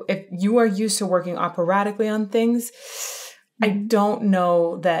 So if you are used to working operatically on things, I don't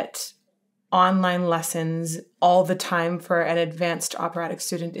know that online lessons all the time for an advanced operatic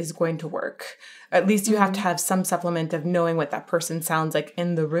student is going to work. At least you have to have some supplement of knowing what that person sounds like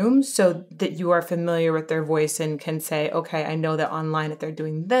in the room so that you are familiar with their voice and can say, okay, I know that online if they're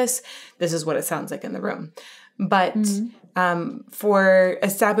doing this, this is what it sounds like in the room. But for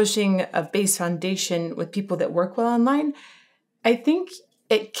establishing a base foundation with people that work well online, I think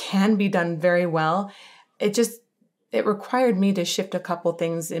it can be done very well. It required me to shift a couple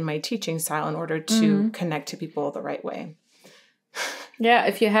things in my teaching style in order to connect to people the right way. Yeah,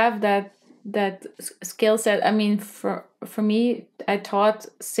 if you have that skill set. I mean, for me, I taught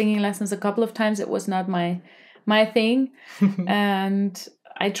singing lessons a couple of times. It was not my thing. And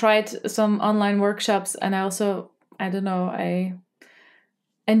I tried some online workshops, and I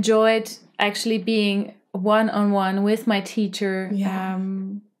enjoyed actually being one-on-one with my teacher,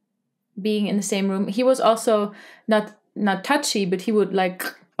 being in the same room. He was also not touchy, but he would like,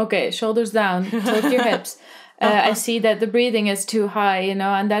 okay, shoulders down, tilt your hips. I see that the breathing is too high,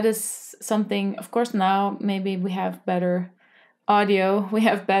 and that is something, of course, now maybe we have better audio, we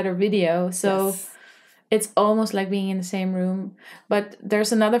have better video. So it's almost like being in the same room. But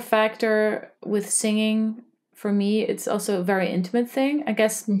there's another factor with singing. For me, it's also a very intimate thing. I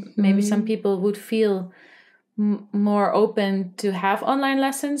guess maybe some people would feel more open to have online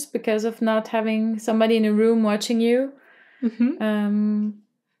lessons because of not having somebody in a room watching you.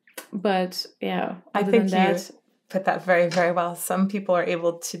 But yeah, I think you put that very, very well. Some people are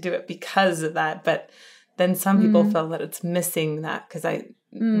able to do it because of that, but then some people feel that it's missing that because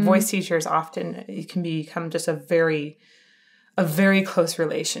voice teachers often, it can become just a very close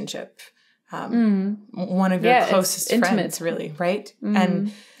relationship. One of your closest friends, really, right?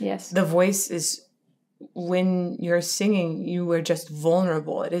 And the voice is, when you're singing, you are just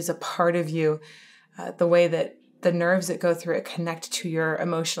vulnerable. It is a part of you. The way that the nerves that go through it connect to your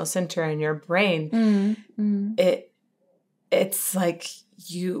emotional center in your brain. It's like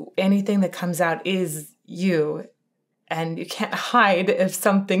anything that comes out is you, and you can't hide if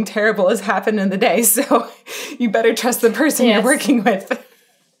something terrible has happened in the day. So you better trust the person you're working with.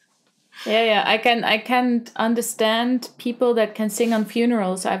 Yeah. I can understand people that can sing on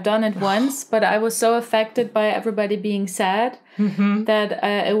funerals. I've done it once, but I was so affected by everybody being sad that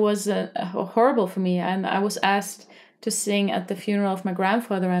it was horrible for me. And I was asked to sing at the funeral of my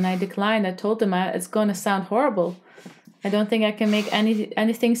grandfather, and I declined. I told them it's going to sound horrible. I don't think I can make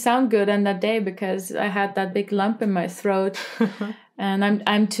anything sound good on that day because I had that big lump in my throat, and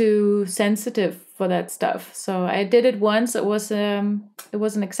I'm too sensitive for that stuff. So I did it once. It was an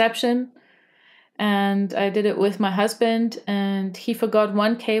exception, and I did it with my husband, and he forgot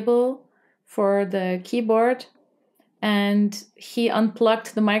one cable for the keyboard, and he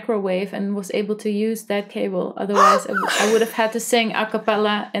unplugged the microwave and was able to use that cable. Otherwise, I would have had to sing a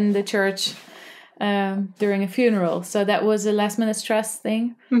cappella in the church during a funeral. So that was a last minute stress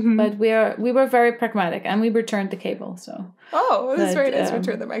thing. But we were very pragmatic, and we returned the cable. So it was very nice to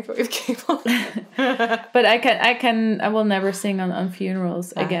return the microwave cable. But I will never sing on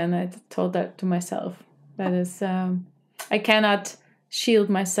funerals again. I told that to myself. That is, I cannot shield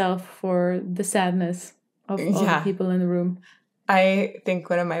myself for the sadness of all the people in the room. I think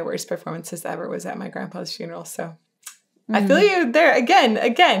one of my worst performances ever was at my grandpa's funeral. So I feel you there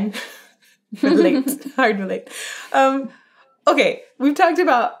again. Hard to relate. Okay, we've talked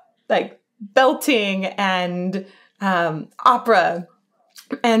about like belting and opera,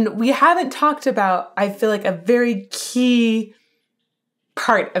 and we haven't talked about, I feel like, a very key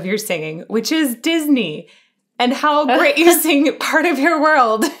part of your singing, which is Disney, and how great you sing Part of Your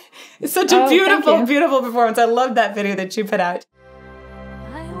World. It's such a beautiful, beautiful performance. I love that video that you put out.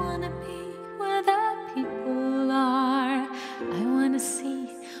 I want to be where the people are. I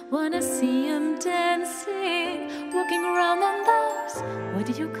want to see them dancing, walking around on those, what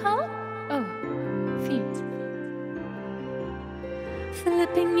did you call it? Oh, feet.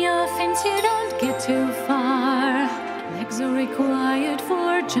 Flipping your fins, you don't get too far. Legs are required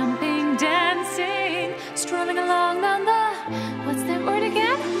for jumping, dancing, strolling along down the, what's that word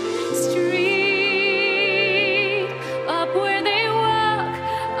again? Street. Up where they walk,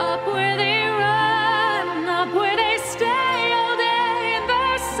 up where they run, up where they stay all day in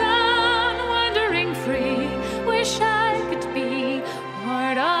the sun, wandering free. Wish I could be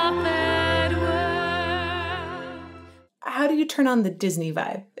part of that world. How do you turn on the Disney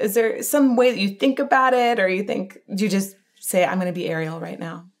vibe? Is there some way that you think about it, or you just say, I'm going to be Ariel right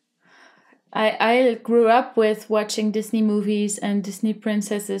now? I grew up with watching Disney movies and Disney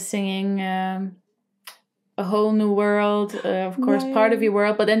princesses singing A Whole New World, of course, Part of Your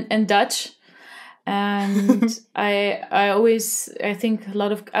World, but in Dutch. And I think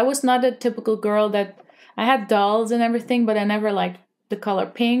I was not a typical girl that I had dolls and everything, but I never liked the color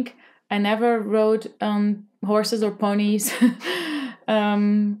pink. I never rode horses or ponies.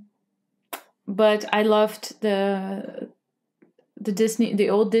 But I loved the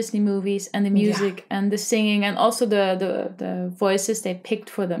old Disney movies and the music and the singing, and also the voices they picked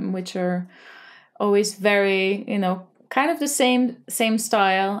for them, which are always very, kind of the same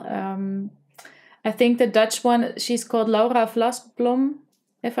style. I think the Dutch one, she's called Laura Vlasblom,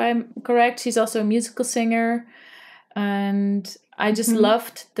 if I'm correct. She's also a musical singer. And I just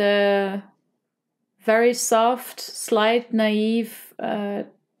loved the very soft, slight, naive,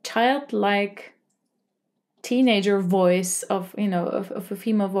 childlike teenager voice of a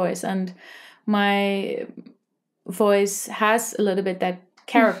female voice. And my voice has a little bit that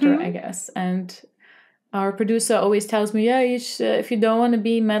character, I guess. And our producer always tells me, if you don't want to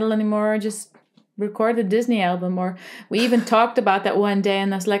be metal anymore, just record a Disney album. Or we even talked about that one day,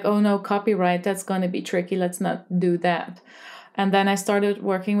 and I was like, oh no, copyright, that's going to be tricky, let's not do that. And then I started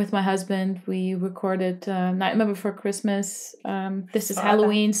working with my husband. We recorded Nightmare Before Christmas, This Is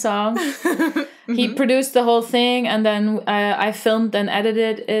Halloween song. He produced the whole thing, and then I filmed and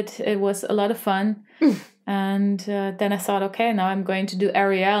edited it. It was a lot of fun. And then I thought, okay, now I'm going to do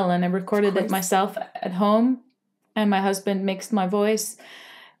Ariel, and I recorded it myself at home, and my husband mixed my voice.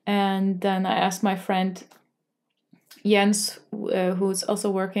 And then I asked my friend Jens, who's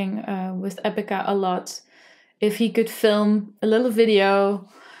also working with Epica a lot, if he could film a little video.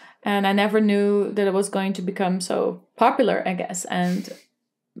 And I never knew that it was going to become so popular, I guess. And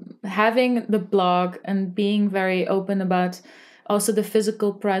having the blog and being very open about also the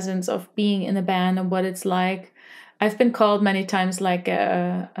physical presence of being in a band and what it's like. I've been called many times like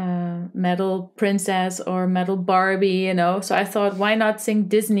a metal princess or metal Barbie, So I thought, why not sing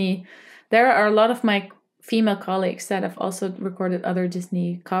Disney? There are a lot of my female colleagues that have also recorded other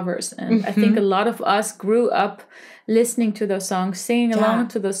Disney covers. And I think a lot of us grew up listening to those songs, singing along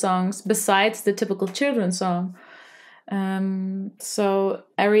to those songs, besides the typical children's song. So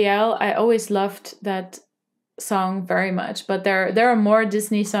Ariel, I always loved that song very much. But there are more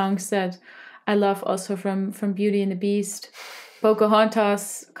Disney songs that I love also from Beauty and the Beast,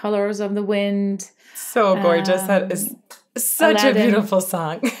 Pocahontas, Colors of the Wind. So gorgeous. That is such Aladdin. A beautiful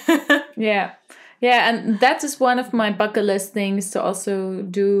song. Yeah, and that is one of my bucket list things, to also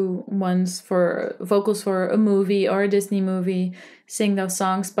do ones for vocals for a movie or a Disney movie, sing those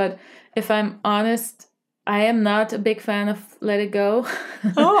songs. But if I'm honest, I am not a big fan of Let It Go.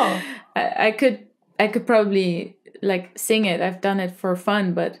 Oh. I could probably sing it. I've done it for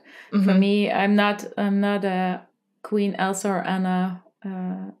fun, but for me, I'm not a Queen Elsa or Anna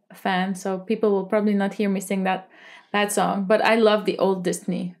fan, so people will probably not hear me sing that song. But I love the old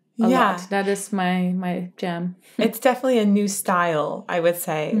Disney a lot. That is my jam. It's definitely a new style, I would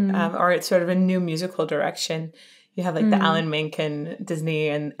say, or it's sort of a new musical direction. You have the Alan Menken Disney,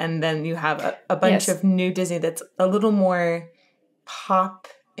 and then you have a bunch of new Disney that's a little more pop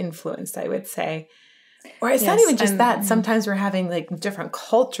influenced, I would say. Or it's not even just that. Sometimes we're having different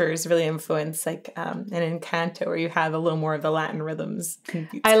cultures really influence, in Encanto, where you have a little more of the Latin rhythms.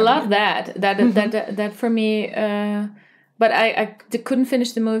 I love that. That for me. But I couldn't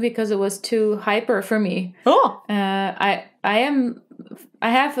finish the movie because it was too hyper for me. Oh. I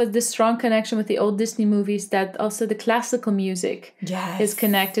have this strong connection with the old Disney movies, that also the classical music is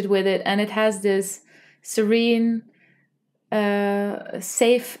connected with it, and it has this serene,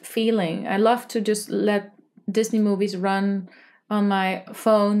 safe feeling. I love to just let Disney movies run on my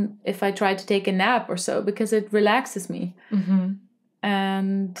phone if I try to take a nap or so, because it relaxes me.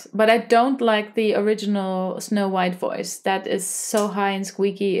 But I don't like the original Snow White voice. That is so high and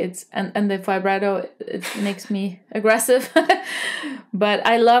squeaky. And the vibrato, it makes me aggressive. But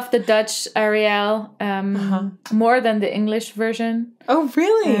I love the Dutch Ariel more than the English version. Oh,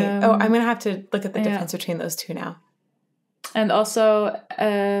 really? I'm gonna have to look at the difference between those two now. And also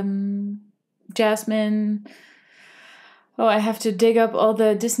Jasmine. Oh, I have to dig up all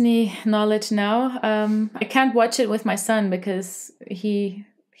the Disney knowledge now. I can't watch it with my son because he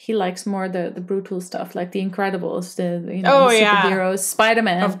likes more the brutal stuff, like The Incredibles, the superheroes,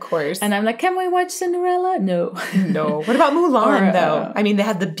 Spider-Man. Of course. And I'm like, can we watch Cinderella? No. No. What about Mulan, though? I mean, they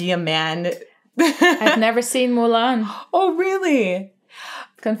had the Be a Man. I've never seen Mulan. Oh, really?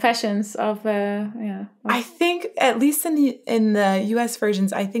 Confessions of I think, at least in the US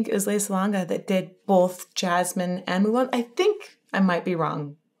versions, I think it was Lea Salonga that did both Jasmine and Mulan. I think I might be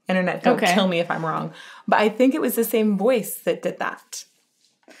wrong. Internet, don't kill me if I'm wrong. But I think it was the same voice that did that.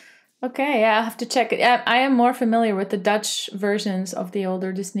 Okay, yeah, I'll have to check it. Yeah, I am more familiar with the Dutch versions of the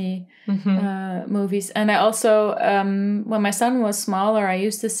older Disney movies. And I also, when my son was smaller, I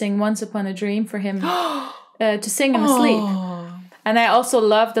used to sing Once Upon a Dream for him to sing him asleep. And I also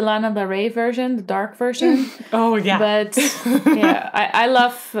love the Lana Del Rey version, the dark version. Oh yeah. But yeah, I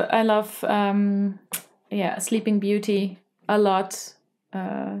love Sleeping Beauty a lot.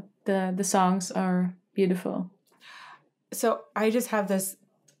 The songs are beautiful. So I just have this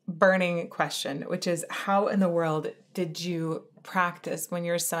burning question, which is, how in the world did you practice when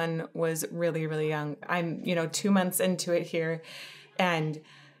your son was really, really young? I'm, 2 months into it here, and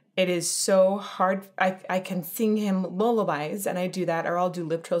it is so hard. I can sing him lullabies, and I do that, or I'll do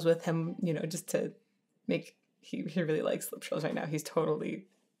lip trills with him, just to make, he really likes lip trills right now. He's totally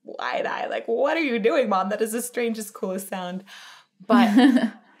wide-eyed, like, what are you doing, Mom? That is the strangest, coolest sound.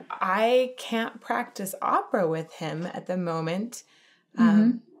 But I can't practice opera with him at the moment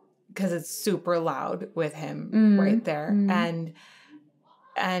because it's super loud with him right there. And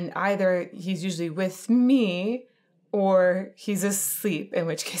either he's usually with me or he's asleep, in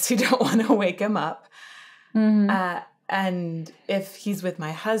which case we don't want to wake him up. And if he's with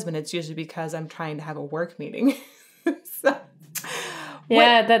my husband, it's usually because I'm trying to have a work meeting.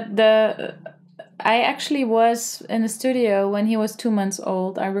 I actually was in the studio when he was 2 months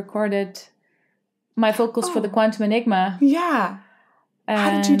old. I recorded my vocals for the Quantum Enigma. Yeah.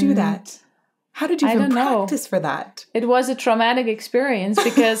 How did you do that? How did you even practice for that? It was a traumatic experience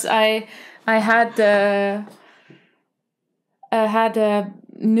because I had a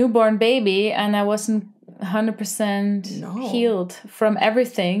newborn baby and I wasn't 100% healed from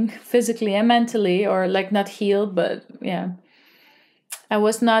everything, physically and mentally, or like not healed, but yeah. I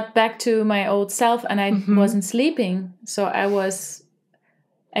was not back to my old self and I wasn't sleeping. So I was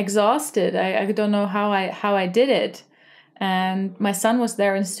exhausted. I don't know how I did it. And my son was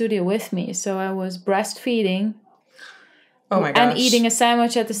there in the studio with me. So I was breastfeeding. Oh my gosh. And eating a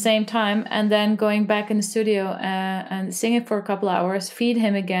sandwich at the same time. And then going back in the studio and singing for a couple hours. Feed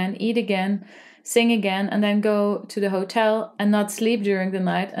him again, eat again, sing again. And then go to the hotel and not sleep during the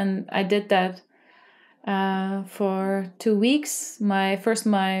night. And I did that for 2 weeks. My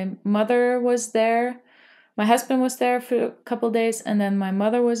mother was there. My husband was there for a couple of days. And then my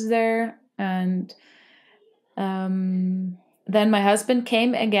mother was there. And then my husband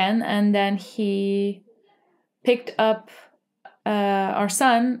came again, and then he picked up our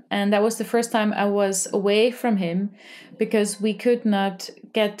son, and that was the first time I was away from him because we could not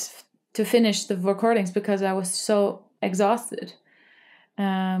get to finish the recordings because I was so exhausted.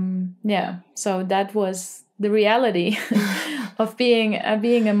 So that was the reality of being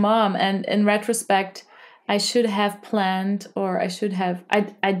a mom. And in retrospect, I should have planned, or I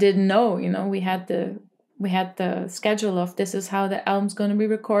didn't know, we had the schedule of this is how the album's going to be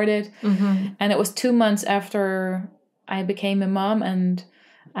recorded. And it was 2 months after I became a mom, and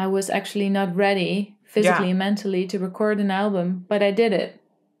I was actually not ready physically and mentally to record an album, but I did it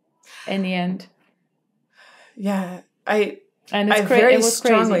in the end. Yeah, I very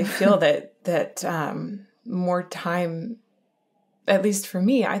strongly feel that more time, at least for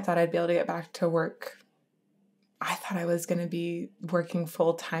me, I thought I'd be able to get back to work. I thought I was going to be working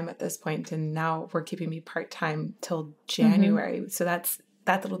full time at this point, and now we're keeping me part time till January. So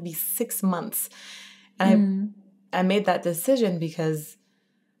that'll be 6 months. And I made that decision because,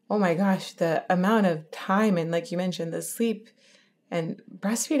 oh my gosh, the amount of time, and like you mentioned, the sleep and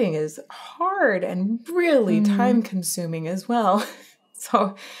breastfeeding is hard and really time consuming as well.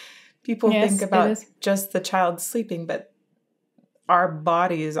 So people think about just the child sleeping, but our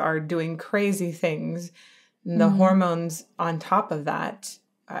bodies are doing crazy things. The hormones on top of that,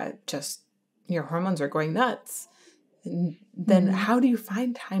 just your hormones are going nuts. And then how do you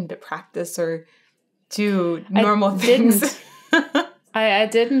find time to practice or do normal things? I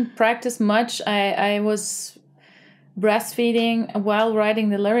didn't practice much. I was breastfeeding while writing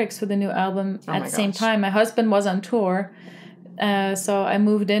the lyrics for the new album at the same time. My husband was on tour. So I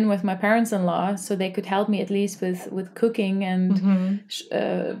moved in with my parents-in-law so they could help me at least with cooking and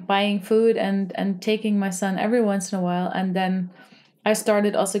buying food and taking my son every once in a while. And then I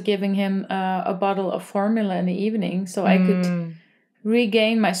started also giving him a bottle of formula in the evening so I could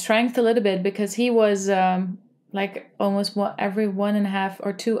regain my strength a little bit, because he was like almost every 1.5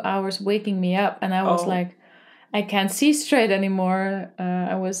 or 2 hours waking me up. And I was like, I can't see straight anymore.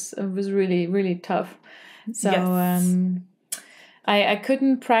 It was really, really tough. So I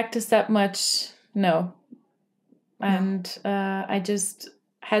couldn't practice that much, no. And I just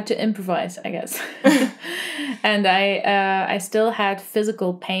had to improvise, I guess. And I still had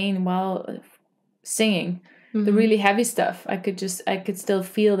physical pain while singing. the really heavy stuff. I could still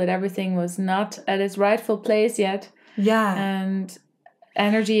feel that everything was not at its rightful place yet. Yeah. And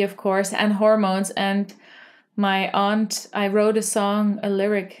energy, of course, and hormones. And my aunt, I wrote a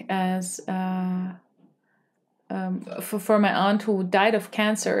lyric as for my aunt who died of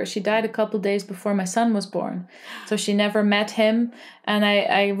cancer. She died a couple days before my son was born, so she never met him. And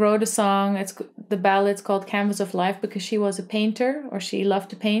I wrote a song. The ballad's called Canvas of Life, because she was a painter, or she loved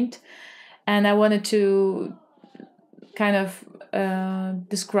to paint, and I wanted to kind of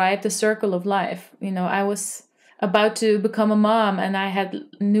describe the circle of life. You know, I was about to become a mom, and I had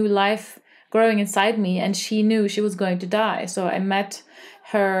new life growing inside me, and she knew she was going to die. So I met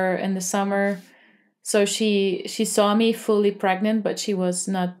her in the summer. So she saw me fully pregnant, but she was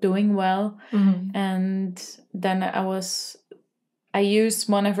not doing well. Mm-hmm. And then I used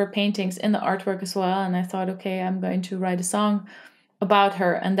one of her paintings in the artwork as well. And I thought, okay, I'm going to write a song about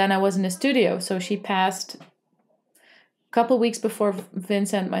her. And then I was in the studio. So she passed a couple weeks before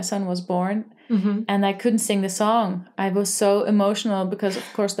Vincent, my son, was born. Mm-hmm. And I couldn't sing the song. I was so emotional because,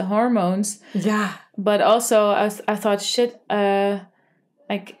 of course, the hormones. Yeah. But also I thought, shit,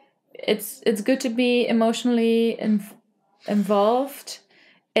 like, it's good to be emotionally involved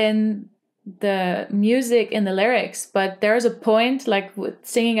in the music, in the lyrics, but there's a point, like with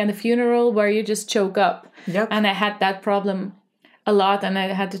singing at a funeral, where you just choke up. Yep. And I had that problem a lot, and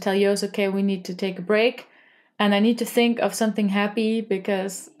I had to tell Jos, okay, we need to take a break, and I need to think of something happy,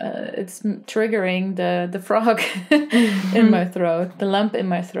 because it's triggering the frog Mm-hmm. in my throat, the lump in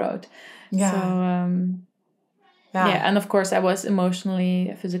my throat. Yeah. So yeah, and of course I was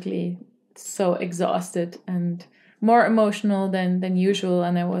emotionally, physically so exhausted, and more emotional than usual,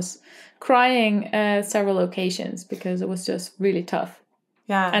 and I was crying at several occasions because it was just really tough.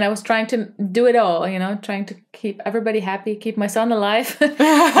 Yeah. And I was trying to do it all, you know, trying to keep everybody happy, keep my son alive. And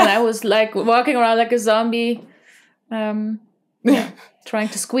I was like walking around like a zombie, trying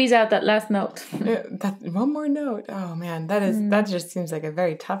to squeeze out that last note. That one more note. Oh man, that just seems like a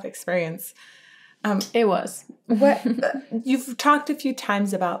very tough experience. It was. What you've talked a few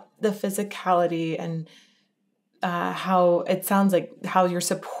times about the physicality, and how it sounds like how your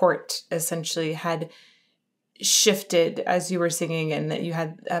support essentially had shifted as you were singing, and that you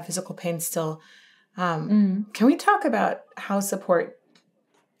had physical pain still. Can we talk about how support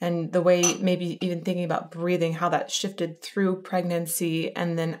and the way, maybe even thinking about breathing, how that shifted through pregnancy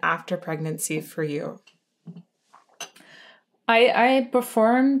and then after pregnancy for you? I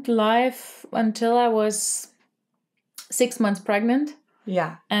performed live until I was 6 months pregnant.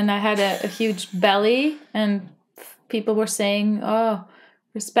 Yeah. And I had a huge belly, and people were saying, oh,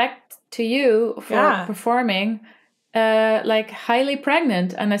 respect to you for performing like highly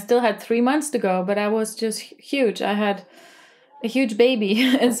pregnant. And I still had 3 months to go, but I was just huge. I had a huge baby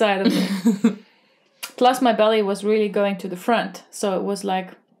inside of me. Plus my belly was really going to the front. So it was like,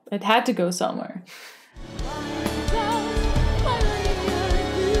 it had to go somewhere.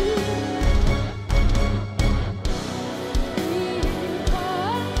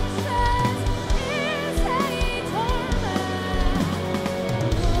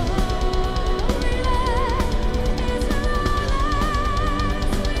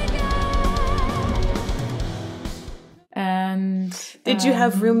 Did you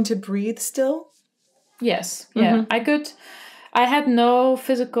have room to breathe still? Yes. Yeah. Mm-hmm. I had no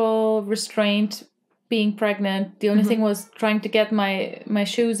physical restraint being pregnant. The only thing was trying to get my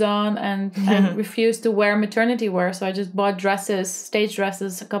shoes on, and I refused to wear maternity wear. So I just bought dresses, stage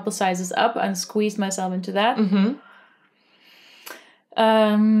dresses, a couple sizes up, and squeezed myself into that. Mm-hmm.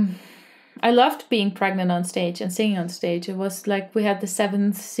 I loved being pregnant on stage and singing on stage. It was like we had the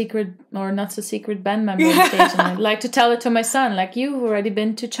 7th secret or not so secret band member on stage. And I'd like to tell it to my son, like, you've already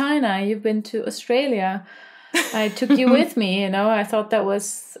been to China, you've been to Australia. I took you with me, you know. I thought that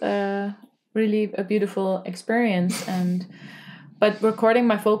was really a beautiful experience. But recording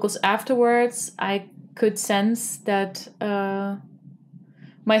my vocals afterwards, I could sense that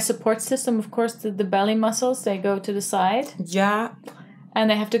my support system, of course, the belly muscles, they go to the side. Yeah. And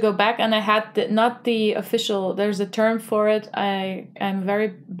I have to go back, and I had not the official, there's a term for it. I'm very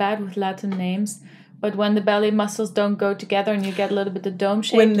bad with Latin names, but when the belly muscles don't go together and you get a little bit of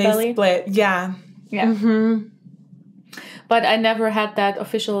dome-shaped belly. When they split, yeah. Yeah. Mm-hmm. But I never had that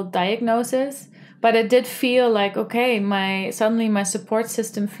official diagnosis. But it did feel like, okay, suddenly my support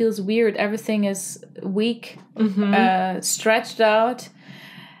system feels weird. Everything is weak, stretched out.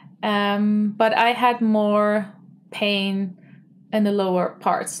 But I had more pain in the lower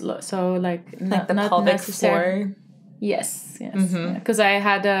parts, so like the pelvic floor. Yes, because I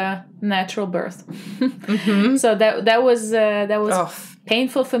had a natural birth, so that was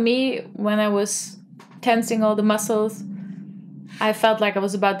painful for me when I was tensing all the muscles. I felt like I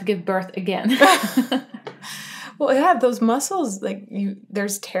was about to give birth again. Well, yeah, those muscles, like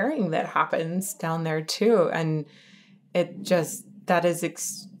there's tearing that happens down there too. And that is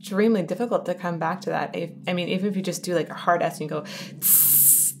extremely difficult to come back to that. Even if you just do like a hard S and you go,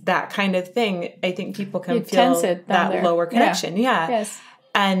 that kind of thing, I think people can feel that there. Lower connection. Yeah. Yes.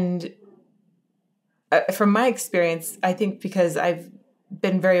 And from my experience, I think because I've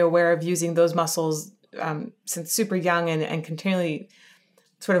been very aware of using those muscles since super young and continually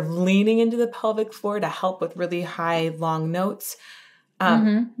sort of leaning into the pelvic floor to help with really high, long notes.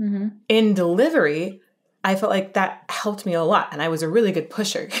 In delivery, I felt like that helped me a lot. And I was a really good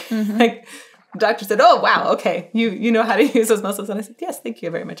pusher. Like the doctor said, oh, wow, okay, you know how to use those muscles. And I said, yes, thank you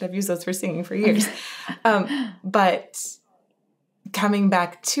very much. I've used those for singing for years. But coming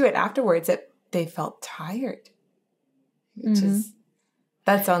back to it afterwards, they felt tired, which is,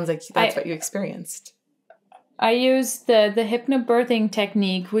 that sounds like that's what you experienced. I use the hypnobirthing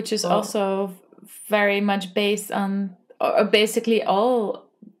technique, which is also very much based on, or basically all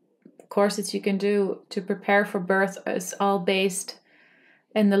courses you can do to prepare for birth is all based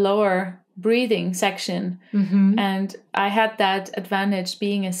in the lower breathing section. And I had that advantage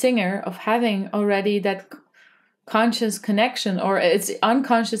being a singer of having already that conscious connection, or it's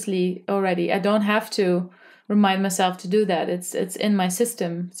unconsciously already. I don't have to remind myself to do that. It's in my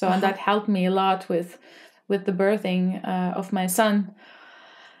system. So and that helped me a lot with the birthing of my son,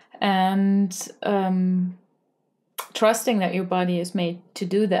 and trusting that your body is made to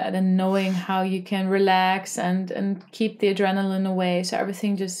do that, and knowing how you can relax and keep the adrenaline away. So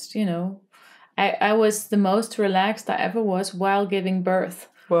everything just, I was the most relaxed I ever was while giving birth.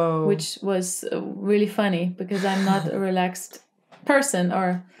 Whoa. Which was really funny because I'm not a relaxed person,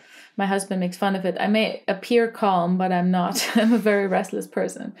 or my husband makes fun of it. I may appear calm, but I'm not. I'm a very restless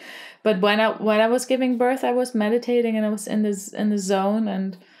person. But when I was giving birth, I was meditating and I was in the zone,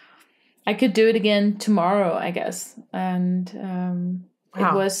 and I could do it again tomorrow, I guess. And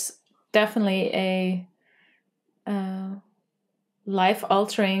it was definitely a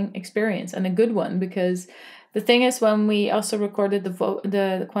life-altering experience, and a good one, because the thing is, when we also recorded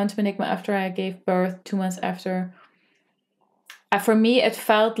the Quantum Enigma after I gave birth, 2 months after, for me, it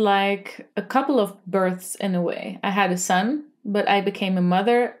felt like a couple of births in a way. I had a son, but I became a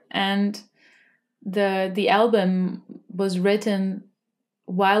mother, and the album was written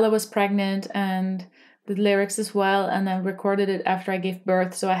while I was pregnant, and the lyrics as well, and I recorded it after I gave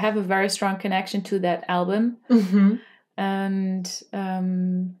birth. So I have a very strong connection to that album. And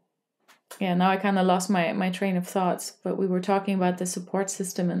now I kind of lost my train of thoughts, but we were talking about the support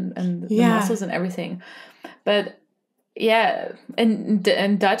system and the muscles and everything. But yeah,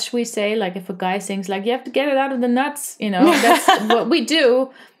 in Dutch we say, like, if a guy sings, like, you have to get it out of the nuts, that's what we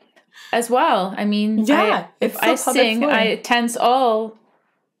do as well. I mean, if I sing, I tense all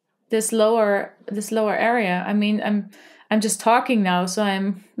this lower area. I mean, I'm just talking now, so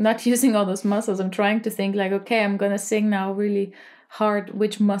I'm not using all those muscles. I'm trying to think like, okay, I'm gonna sing now really hard.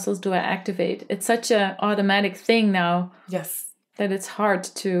 Which muscles do I activate? It's such a automatic thing now. Yes, that it's hard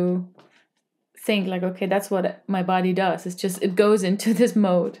to think like, okay, that's what my body does. It's just, it goes into this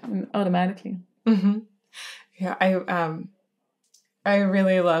mode automatically. Yeah, I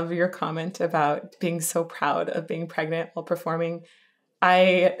really love your comment about being so proud of being pregnant while performing.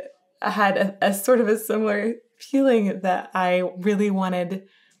 I had a sort of a similar feeling that I really wanted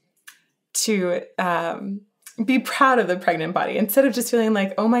to be proud of the pregnant body, instead of just feeling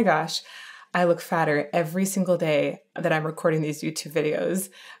like, oh my gosh, I look fatter every single day that I'm recording these YouTube videos.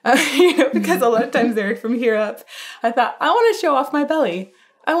 Because a lot of times they're from here up. I thought, I want to show off my belly.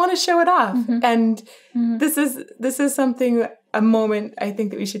 I want to show it off. And this is something, a moment I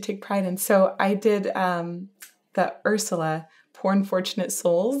think that we should take pride in. So I did the Ursula Poor Unfortunate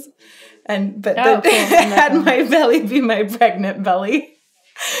Souls, but had my belly be my pregnant belly,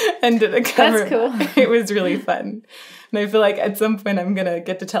 and did a cover. That's cool. It was really fun, and I feel like at some point I'm gonna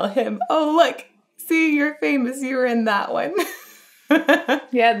get to tell him, "Oh, look, see, you're famous. You were in that one."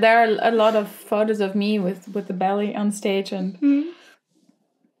 Yeah, there are a lot of photos of me with the belly on stage, and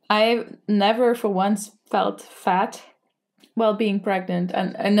I never for once felt fat while being pregnant.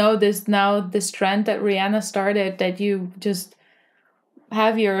 And I know this trend that Rihanna started, that you just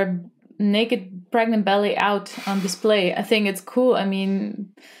have your naked pregnant belly out on display. I think it's cool. I mean,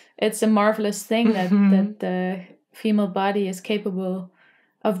 it's a marvelous thing that the female body is capable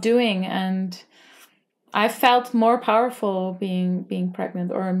of doing, and I felt more powerful being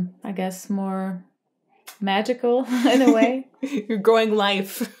pregnant, or I guess more magical in a way. You're growing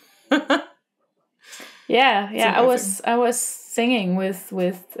life. Yeah. I was singing with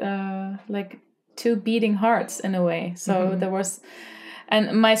like two beating hearts in a way. So there was,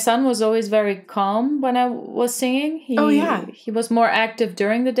 and my son was always very calm when I was singing. He was more active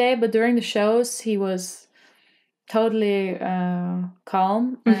during the day, but during the shows he was totally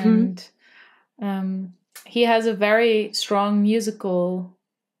calm, and he has a very strong musical,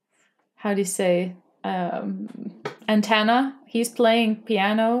 how do you say, antenna. He's playing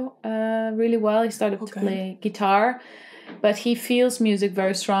piano really well. He started to play guitar, but he feels music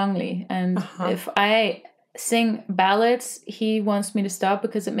very strongly. And if I sing ballads, he wants me to stop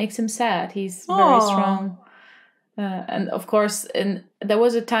because it makes him sad. He's very strong. And of course, there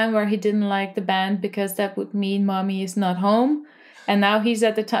was a time where he didn't like the band because that would mean mommy is not home. And now he's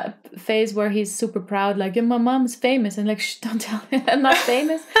at the phase where he's super proud, like, yeah, my mom's famous. And like, shh, don't tell me I'm not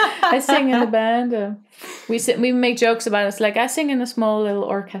famous. I sing in the band. We make jokes about it. It's like, I sing in a small little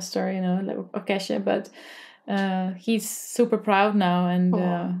orchestra, little orchestra. But he's super proud now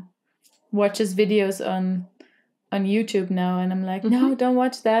and watches videos on YouTube now. And I'm like, no, don't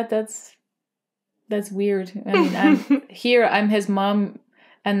watch that. That's weird. I mean, I'm his mom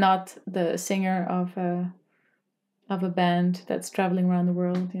and not the singer of a band that's traveling around the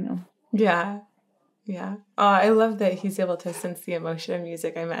world, Yeah. Oh, I love that he's able to sense the emotion of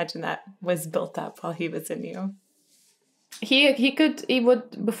music. I imagine that was built up while he was in you. He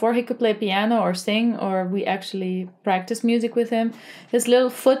would, before he could play piano or sing, or we actually practice music with him, his little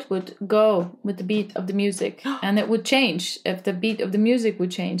foot would go with the beat of the music and it would change if the beat of the music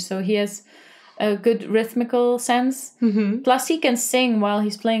would change. So he has a good rhythmical sense. Plus he can sing while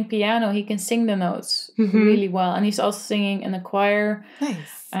he's playing piano. He can sing the notes really well, and he's also singing in a choir.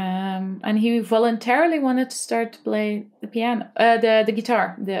 Nice. And he voluntarily wanted to start to play the piano, the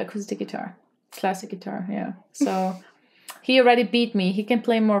guitar, the acoustic guitar, classic guitar. Yeah. So he already beat me. He can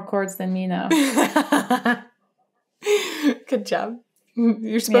play more chords than me now. Good job.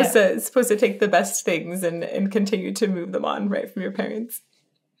 You're supposed to take the best things and continue to move them on right from your parents.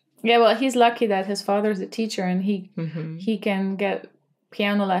 Yeah, well, he's lucky that his father's a teacher and he can get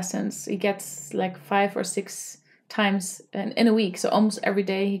piano lessons. He gets like 5 or 6 times in a week. So almost every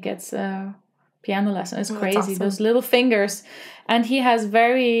day he gets a piano lesson. It's crazy. Awesome. Those little fingers. And he has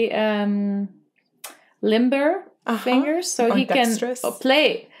very limber fingers. So he dexterous. Can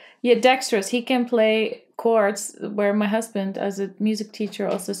play. Yeah, dexterous. He can play chords where my husband, as a music teacher,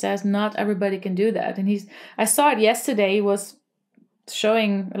 also says not everybody can do that. And I saw it yesterday. He was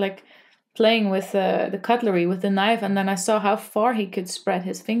showing, like, playing with the cutlery, with the knife, and then I saw how far he could spread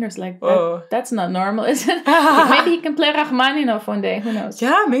his fingers. Like, that's not normal, is it? Maybe he can play Rachmaninoff one day. Who knows?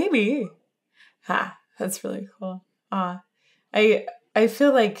 Yeah, maybe. That's really cool. I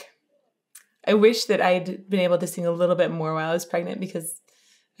feel like I wish that I'd been able to sing a little bit more while I was pregnant, because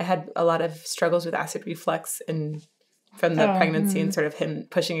I had a lot of struggles with acid reflux from the pregnancy and sort of him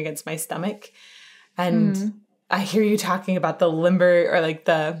pushing against my stomach. And I hear you talking about the limber, or like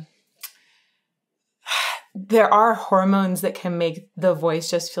there are hormones that can make the voice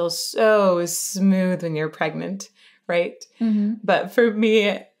just feel so smooth when you're pregnant, right? But for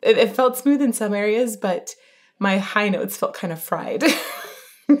me, it felt smooth in some areas, but my high notes felt kind of fried.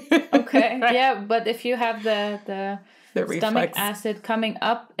 Okay. Yeah, but if you have the stomach acid coming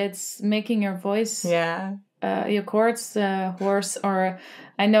up, it's making your voice, your chords hoarse. Or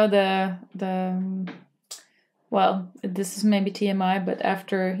I know well, this is maybe TMI, but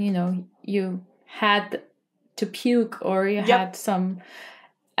after, you had to puke or you had some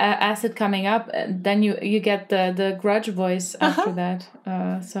acid coming up, then you get the grudge voice after that.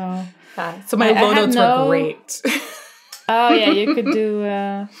 So my low notes were great. Oh, yeah, you could do...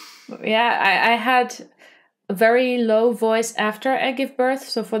 I had a very low voice after I gave birth.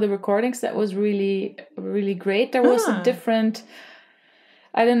 So for the recordings, that was really, really great. There was a different...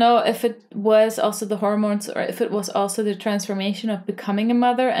 I don't know if it was also the hormones or if it was also the transformation of becoming a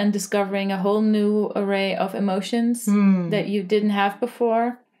mother and discovering a whole new array of emotions that you didn't have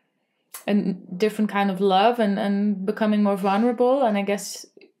before, and different kind of love, and becoming more vulnerable. And I guess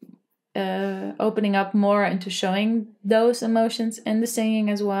opening up more into showing those emotions in the singing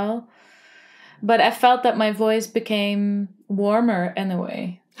as well. But I felt that my voice became warmer in a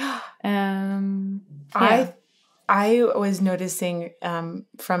way. I was noticing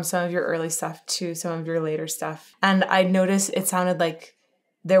from some of your early stuff to some of your later stuff, and I noticed it sounded like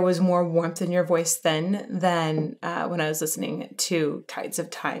there was more warmth in your voice then than when I was listening to Tides of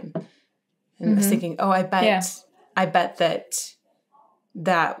Time. And I was thinking, I bet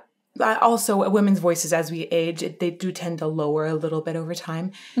that also women's voices, as we age, they do tend to lower a little bit over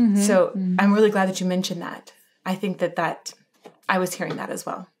time. So I'm really glad that you mentioned that. I think that I was hearing that as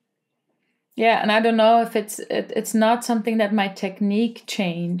well. Yeah, and I don't know if it's not something that my technique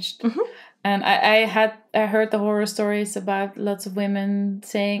changed, And I heard the horror stories about lots of women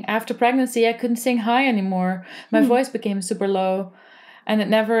saying after pregnancy I couldn't sing high anymore. My voice became super low, and it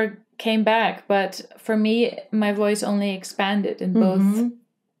never came back. But for me, my voice only expanded in both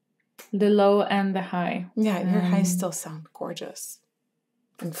the low and the high. Yeah, your highs still sound gorgeous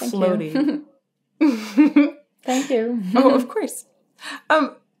and Thank floaty. you. Thank you. Oh, of course.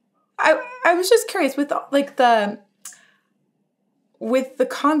 I was just curious with the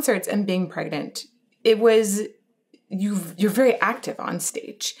concerts and being pregnant, it was you're very active on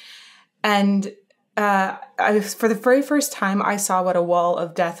stage, and for the very first time I saw what a wall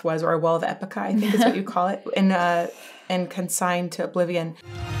of death was, or a wall of Epica, I think is what you call it, in Consigned to Oblivion.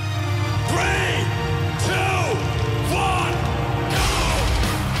 3, 2, 1, go!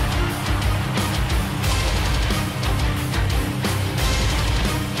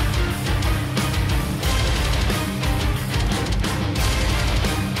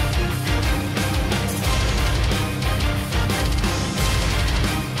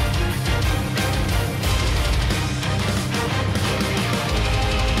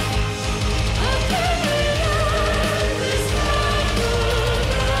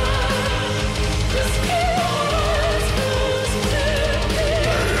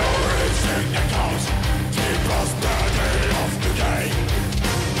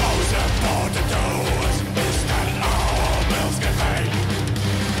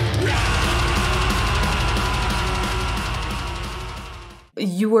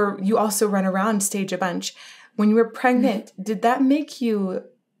 You also run around stage a bunch. When you were pregnant, did that make you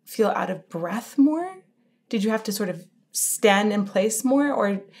feel out of breath more? Did you have to sort of stand in place more?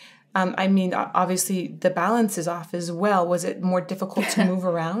 Or, I mean, obviously the balance is off as well. Was it more difficult to move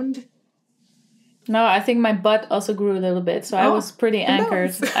around? No, I think my butt also grew a little bit, so I was pretty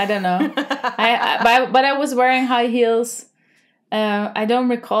anchored. I don't know. But I was wearing high heels. I don't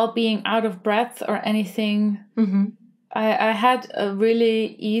recall being out of breath or anything. Mm-hmm. I had a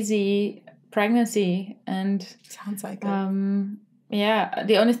really easy pregnancy, and sounds like it. Yeah,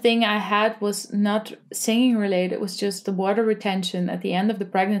 the only thing I had was not singing related. It was just the water retention at the end of the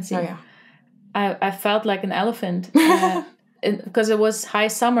pregnancy. Oh yeah, I felt like an elephant because it was high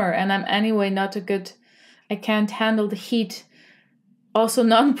summer, and I'm anyway not a good. I can't handle the heat. Also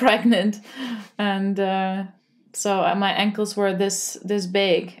non-pregnant, and so my ankles were this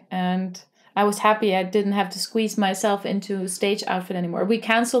big, and I was happy I didn't have to squeeze myself into a stage outfit anymore. We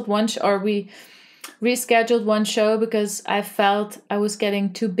canceled we rescheduled one show because I felt I was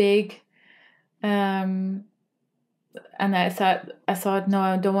getting too big. And I thought, no,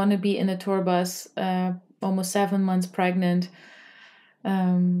 I don't want to be in a tour bus, almost 7 months pregnant.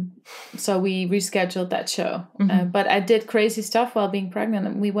 So we rescheduled that show. Mm-hmm. But I did crazy stuff while being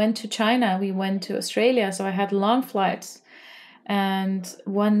pregnant. We went to China, we went to Australia, so I had long flights. And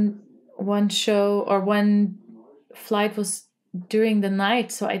one show or one flight was during the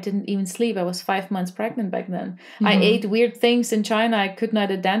night, so I didn't even sleep. I was 5 months pregnant back then. Mm-hmm. I ate weird things in China. I could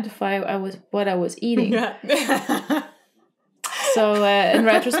not identify what I was eating. Yeah. So in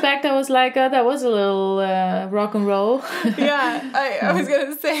retrospect, I was like, oh, that was a little rock and roll. Yeah, I was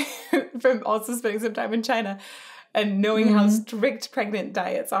going to say, from also spending some time in China and knowing how strict pregnant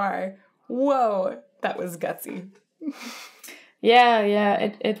diets are, whoa, that was gutsy. Yeah,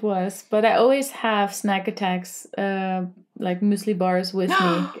 it was. But I always have snack attacks, like muesli bars with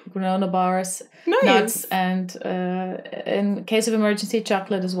me, granola bars, nice. Nuts, and in case of emergency,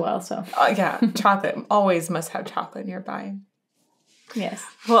 chocolate as well. So yeah, chocolate. Always must have chocolate nearby. Yes.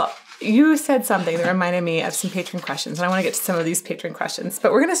 Well, you said something that reminded me of some patron questions, and I want to get to some of these patron questions.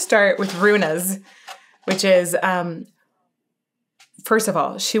 But we're going to start with Runa's, which is, first of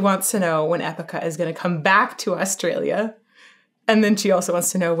all, she wants to know when Epica is going to come back to Australia. And then she also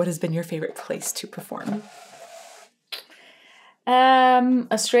wants to know what has been your favorite place to perform.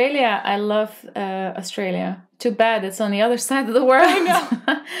 Australia. I love Australia. Too bad it's on the other side of the world. I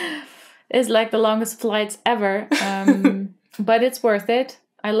know. It's like the longest flights ever. But it's worth it.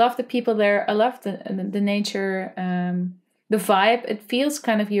 I love the people there. I love the nature, the vibe. It feels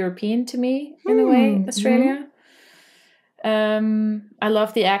kind of European to me in a way, Australia. I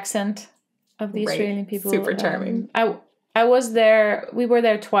love the accent of the Australian people. Super charming. I was there. We were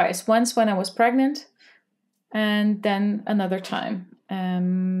there twice. Once when I was pregnant, and then another time.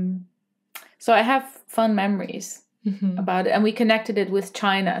 So I have fun memories about it, and we connected it with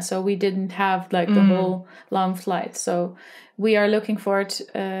China, so we didn't have like the whole long flight. So we are looking forward,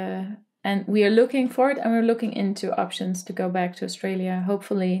 and we're looking into options to go back to Australia.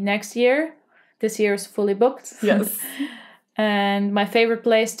 Hopefully next year. This year is fully booked. Yes. And my favorite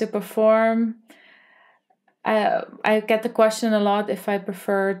place to perform. I get the question a lot if I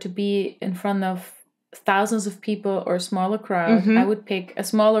prefer to be in front of thousands of people or a smaller crowd. I would pick a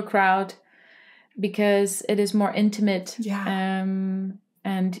smaller crowd because it is more intimate. Yeah.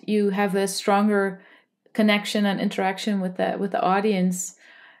 And you have a stronger connection and interaction with the audience.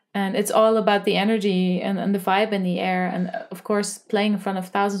 And it's all about the energy and the vibe in the air. And of course, playing in front of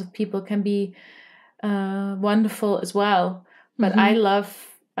thousands of people can be wonderful as well. But I love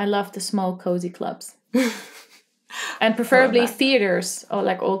the small, cozy clubs. And preferably theaters, or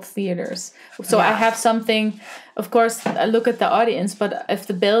like old theaters. So I have something, of course, I look at the audience, but if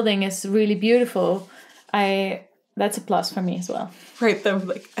the building is really beautiful, that's a plus for me as well. Right,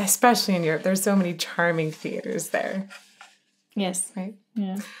 like especially in Europe, there's so many charming theaters there. Yes. Right?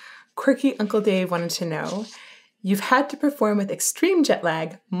 Yeah. Quirky Uncle Dave wanted to know, you've had to perform with extreme jet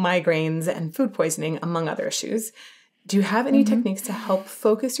lag, migraines, and food poisoning, among other issues. Do you have any techniques to help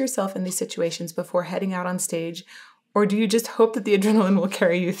focus yourself in these situations before heading out on stage, or do you just hope that the adrenaline will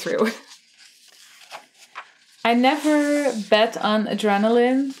carry you through? I never bet on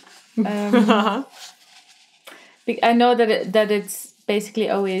adrenaline. I know that it's basically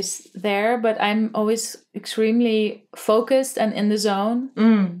always there, but I'm always extremely focused and in the zone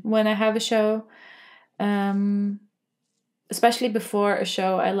when I have a show. Especially before a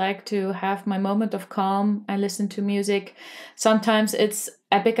show, I like to have my moment of calm. I listen to music. Sometimes it's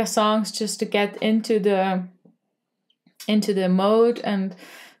Epica songs just to get into the mode and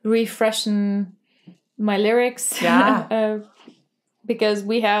refreshen my lyrics. Yeah. Because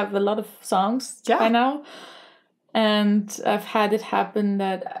we have a lot of songs by now. And I've had it happen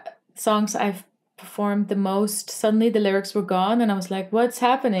that songs I've performed the most, suddenly the lyrics were gone. And I was like, what's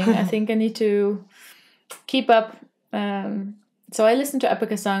happening? I think I need to keep up. So I listen to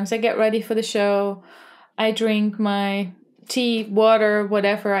Epica songs. I get ready for the show. I drink my tea, water,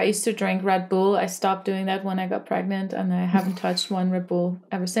 whatever. I used to drink Red Bull. I stopped doing that when I got pregnant, and I haven't touched one Red Bull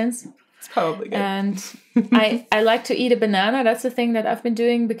ever since. It's probably good. And I like to eat a banana. That's the thing that I've been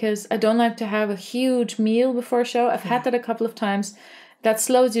doing because I don't like to have a huge meal before a show. I've had that a couple of times. That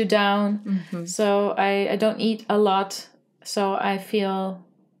slows you down. So I don't eat a lot. So I feel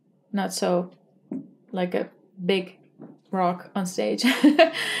not so like a big rock on stage.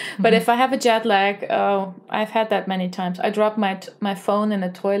 But if I have a jet lag, I've had that many times. I dropped my phone in the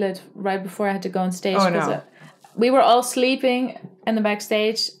toilet right before I had to go on stage. Oh, no. We were all sleeping in the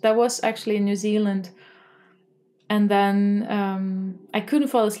backstage. That was actually in New Zealand. And then I couldn't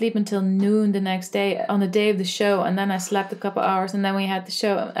fall asleep until noon the next day on the day of the show. And then I slept a couple hours, and then we had the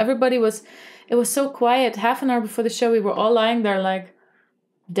show. It was so quiet. Half an hour before the show, we were all lying there like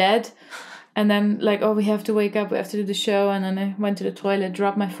dead. And then like, we have to wake up. We have to do the show. And then I went to the toilet,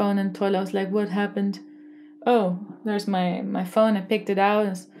 dropped my phone in the toilet. I was like, what happened? Oh, there's my phone. I picked it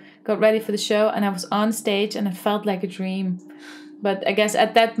out, got ready for the show. And I was on stage, and it felt like a dream. But I guess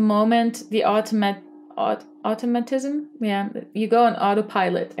at that moment, the automatism, you go on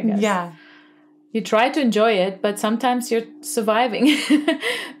autopilot, I guess. Yeah. You try to enjoy it, but sometimes you're surviving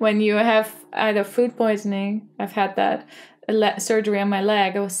when you have either food poisoning. I've had that. Surgery on my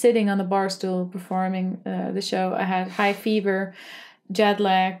leg. I was sitting on the bar stool performing the show. I had high fever, jet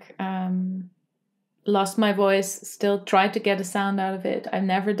lag, lost my voice, still tried to get a sound out of it. I've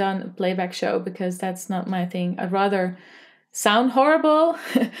never done a playback show because that's not my thing. I'd rather sound horrible,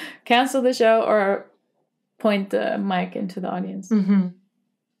 cancel the show, or point the mic into the audience.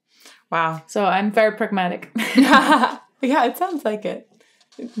 Wow. So I'm very pragmatic. Yeah, it sounds like it.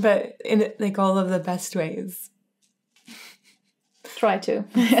 But in like all of the best ways. Try to.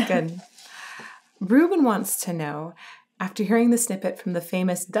 Good. Ruben wants to know, after hearing the snippet from the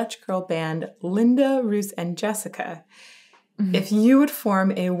famous Dutch girl band Linda, Roos, and Jessica, if you would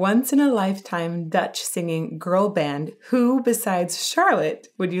form a once-in-a-lifetime Dutch singing girl band, who besides Charlotte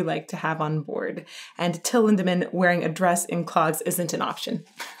would you like to have on board? And Till Lindemann wearing a dress in clogs isn't an option.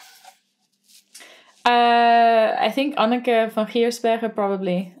 I think Anneke van Giersbergen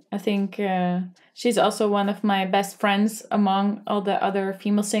probably. I think she's also one of my best friends among all the other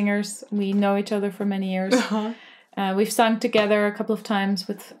female singers. We know each other for many years. We've sung together a couple of times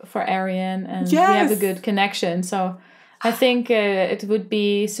for Arian, and we have a good connection. So I think it would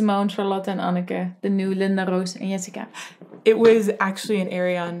be Simone, Charlotte, and Anneke, the new Linda, Roos, and Jessica. It was actually an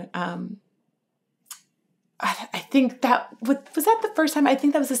Arian. I think that was that the first time. I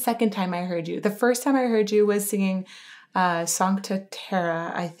think that was the second time I heard you. The first time I heard you was singing Sancta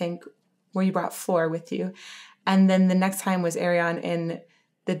Terra, I think, where you brought Floor with you. And then the next time was Arian in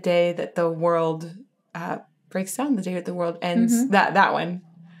The Day That the World Breaks Down, The Day That the World Ends. That one.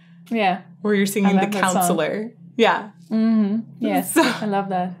 Yeah. Where you're singing The Counselor. Yeah. Yes, I love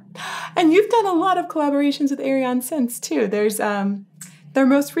that. And you've done a lot of collaborations with Ariane since too. There's their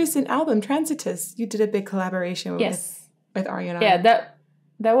most recent album, Transitus. You did a big collaboration with Ariane. Yeah, that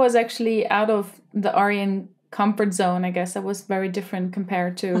was actually out of the Ariane comfort zone, I guess. That was very different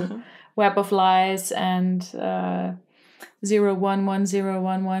compared to Web of Lies and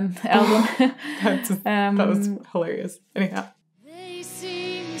 011011 album. That was hilarious. Anyhow. They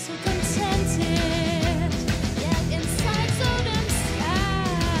seem so contented, yet inside so damn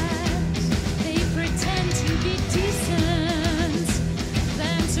sad. They pretend to be decent,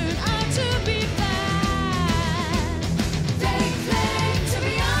 then turn out to be bad. They claim to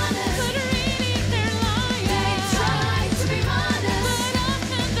be honest, but really they're lying. They try to be modest, but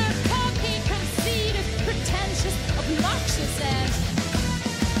often they're cocky, conceited, pretentious, obnoxious, and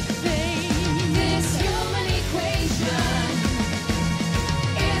this human equation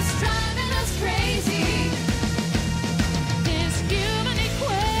is driving us crazy. This human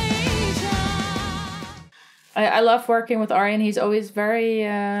equation. I love working with Ariane. He's always very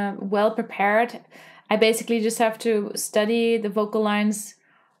well prepared. I basically just have to study the vocal lines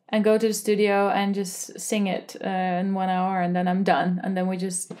and go to the studio and just sing it in 1 hour, and then I'm done. And then we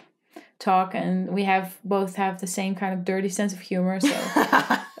just talk, and we both have the same kind of dirty sense of humor. So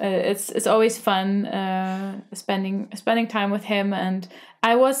it's always fun spending time with him. And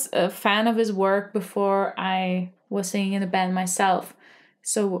I was a fan of his work before I was singing in a band myself.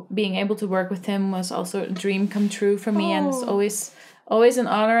 So being able to work with him was also a dream come true for me, and it's always an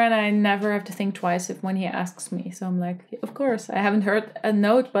honor. And I never have to think twice when he asks me. So I'm like, of course, I haven't heard a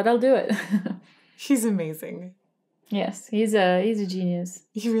note, but I'll do it. He's amazing. Yes, he's a genius.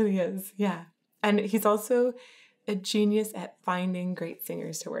 He really is, yeah. And he's also a genius at finding great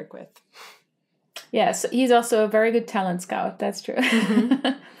singers to work with. Yes, he's also a very good talent scout. That's true.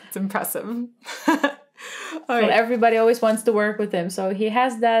 It's impressive. All Well, right. everybody always wants to work with him, so he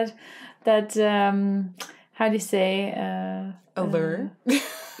has that how do you say Allure.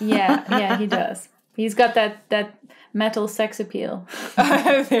 yeah, he does. He's got that metal sex appeal.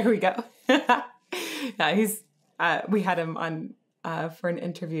 There we go. Yeah, he's. We had him on for an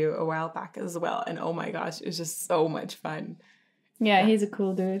interview a while back as well, and oh my gosh, it was just so much fun. Yeah, he's a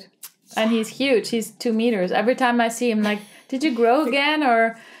cool dude, and he's huge. He's 2 meters. Every time I see him, like, did you grow again?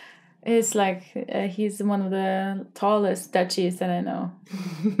 Or it's like he's one of the tallest Dutchies that I know.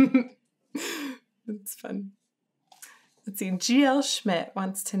 It's fun. Let's see. GL Schmidt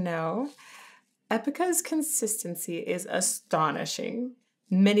wants to know, Epica's consistency is astonishing.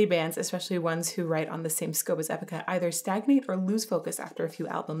 Many bands, especially ones who write on the same scope as Epica, either stagnate or lose focus after a few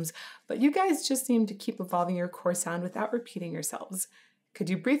albums, but you guys just seem to keep evolving your core sound without repeating yourselves. Could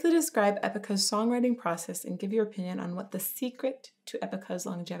you briefly describe Epica's songwriting process and give your opinion on what the secret to Epica's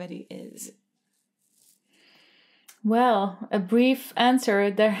longevity is? Well, a brief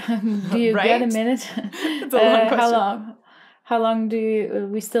answer there. Do you Right? get a minute? It's a long question. How long do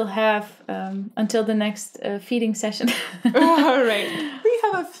we still have until the next feeding session? All right. We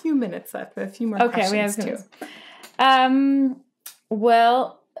have a few minutes left, a few more questions We have too.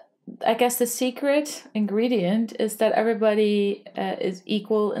 Well, I guess the secret ingredient is that everybody is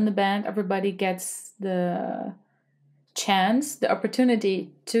equal in the band. Everybody gets the chance, the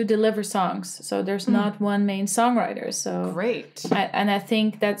opportunity to deliver songs. So there's not one main songwriter. So Great. I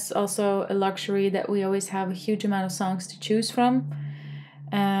think that's also a luxury, that we always have a huge amount of songs to choose from.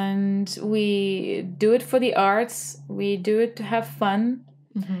 And we do it for the arts. We do it to have fun.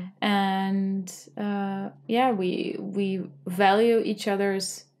 Mm-hmm. And we value each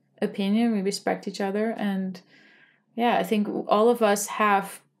other's opinion. We respect each other. And yeah, I think all of us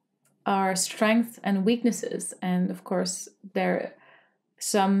have our strengths and weaknesses. And of course, there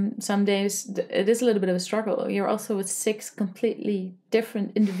some days it is a little bit of a struggle. You're also with 6 completely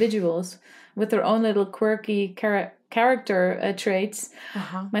different individuals with their own little quirky character traits,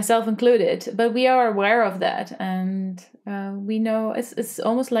 myself included. But we are aware of that, and we know it's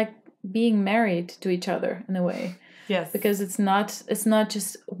almost like being married to each other in a way. Yes. Because it's not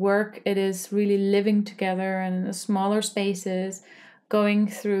just work. It is really living together and in smaller spaces, going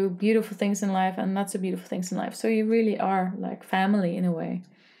through beautiful things in life and not so beautiful things in life. So you really are like family in a way.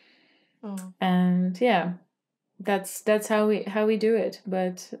 Oh. And yeah, that's how we do it.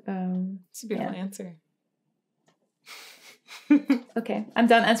 But It's a beautiful answer. okay, I'm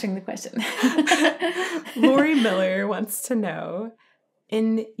done answering the question. Lori Miller wants to know,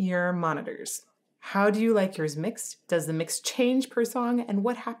 in your monitors, how do you like yours mixed? Does the mix change per song? And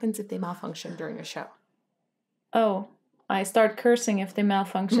what happens if they malfunction during a show? Oh, I start cursing if they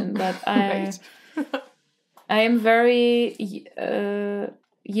malfunction, but Right. I am very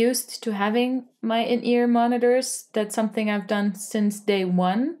used to having my in-ear monitors. That's something I've done since day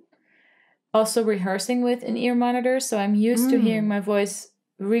one. also rehearsing with in-ear monitors, so I'm used to hearing my voice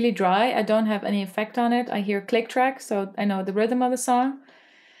really dry. I don't have any effect on it. I hear click track, so I know the rhythm of the song,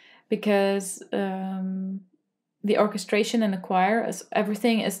 because the orchestration and the choir,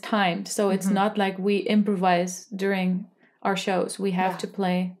 everything is timed, so it's not like we improvise during our shows. We have to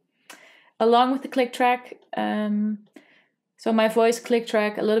play along with the click track. So my voice, click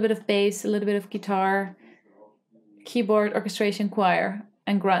track, a little bit of bass, a little bit of guitar, keyboard, orchestration, choir,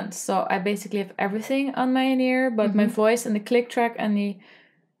 and grunts. So I basically have everything on my in-ear, but my voice and the click track and the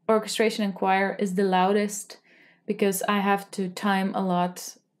orchestration and choir is the loudest, because I have to time a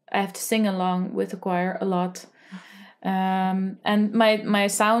lot. I have to sing along with the choir a lot. And my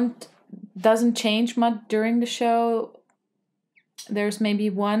sound doesn't change much during the show. There's maybe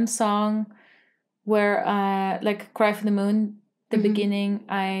one song where, like Cry for the Moon, the beginning,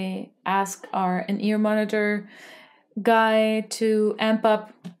 I ask our in-ear monitor guy to amp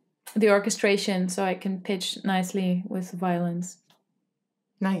up the orchestration so I can pitch nicely with violins.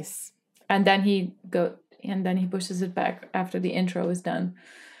 Nice. And then he pushes it back after the intro is done.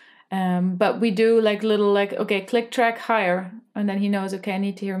 But we do like little okay, click track higher, and then he knows, okay, I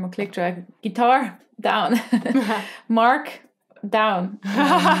need to hear more click track. Guitar down, Mark down.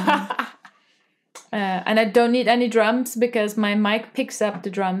 And I don't need any drums because my mic picks up the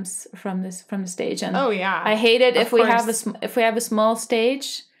drums from the stage. And I hate it if we have a small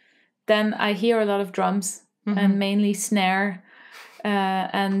stage, then I hear a lot of drums and mainly snare,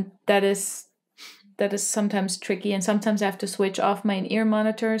 and that is sometimes tricky, and sometimes I have to switch off my in-ear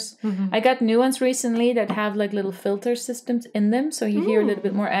monitors. I got new ones recently that have like little filter systems in them, so you hear a little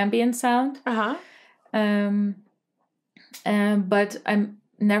bit more ambient sound. But I'm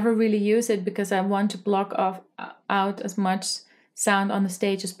never really use it because I want to block out as much sound on the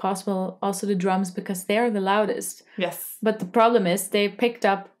stage as possible. Also the drums, because they're the loudest. Yes. But the problem is they picked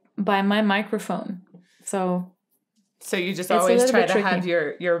up by my microphone. So you just always try to have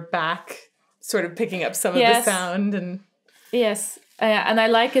your back sort of picking up some of the sound. And yes. And I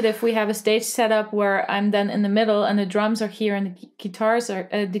like it if we have a stage setup where I'm then in the middle and the drums are here and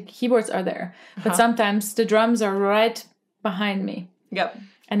the keyboards are there. But sometimes the drums are right behind me. Yep.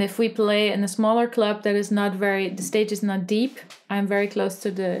 And if we play in a smaller club that is the stage is not deep, I'm very close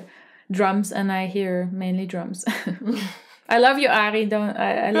to the drums and I hear mainly drums. I love you, Ari.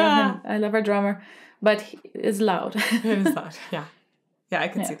 I love him. I love our drummer, but it's loud. It is loud. Yeah. Yeah, I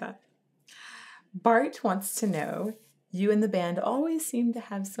can see that. Bart wants to know, you and the band always seem to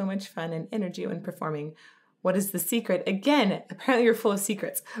have so much fun and energy when performing. What is the secret? Again, apparently you're full of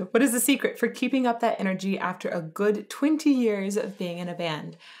secrets. What is the secret for keeping up that energy after a good 20 years of being in a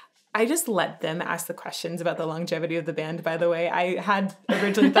band? I just let them ask the questions about the longevity of the band, by the way. I had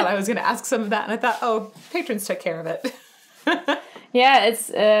originally thought I was going to ask some of that, and I thought, oh, patrons took care of it. Yeah, it's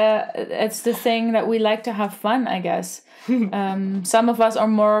the thing that we like to have fun, I guess. Some of us are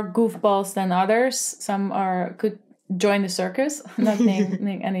more goofballs than others. Some could join the circus, not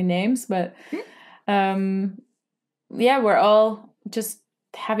naming any names, but... we're all just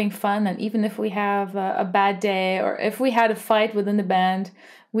having fun, and even if we have a bad day or if we had a fight within the band,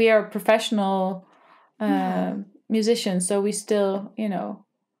 we are professional musicians, so we still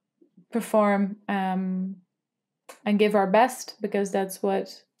perform and give our best, because that's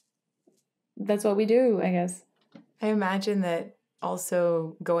what we do, I guess. I imagine that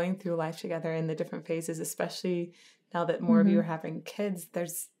also going through life together in the different phases, especially now that more of you are having kids,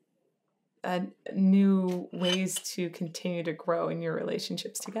 there's new ways to continue to grow in your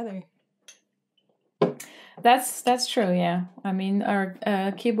relationships together. That's true, yeah. I mean, our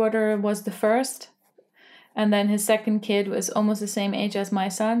keyboarder was the first, and then his second kid was almost the same age as my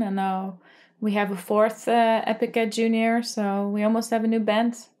son, and now we have a fourth Epica junior, so we almost have a new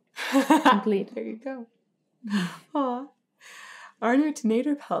band complete. There you go. Aw. Arnold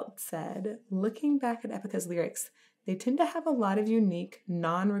Naderpelt said, looking back at Epica's lyrics, they tend to have a lot of unique,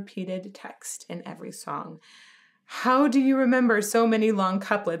 non-repeated text in every song. How do you remember so many long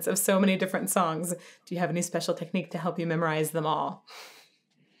couplets of so many different songs? Do you have any special technique to help you memorize them all?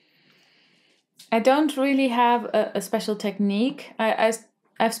 I don't really have a special technique.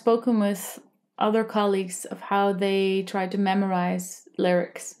 I've spoken with other colleagues of how they try to memorize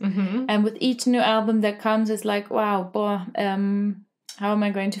lyrics. And with each new album that comes, it's like, wow, boy, how am I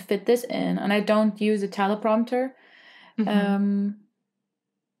going to fit this in? And I don't use a teleprompter.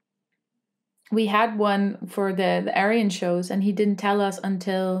 We had one for the Aryan shows, and he didn't tell us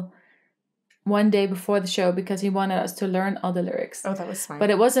until one day before the show because he wanted us to learn all the lyrics. Oh, that was smart. But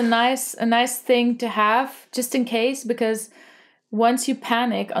it was a nice thing to have just in case, because once you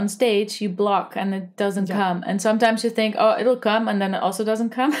panic on stage, you block and it doesn't come. And sometimes you think, oh, it'll come, and then it also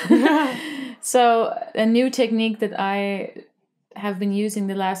doesn't come. So a new technique that I have been using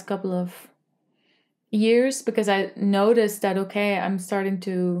the last couple of years, because I noticed that, okay, I'm starting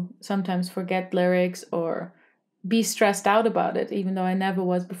to sometimes forget lyrics or be stressed out about it, even though I never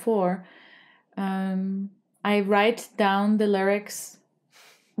was before. I write down the lyrics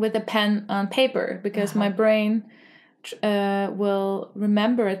with a pen on paper, because my brain will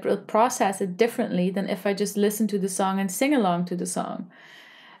remember it, will process it differently than if I just listen to the song and sing along to the song.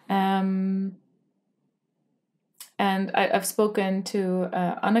 And I've spoken to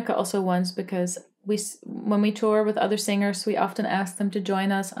Anneke also once, because when we tour with other singers, we often ask them to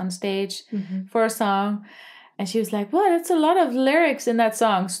join us on stage for a song. And she was like, well, it's a lot of lyrics in that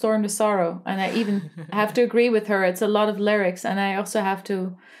song, Storm the Sorrow. And I even have to agree with her. It's a lot of lyrics. And I also have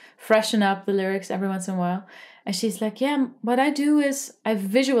to freshen up the lyrics every once in a while. And she's like, yeah, what I do is I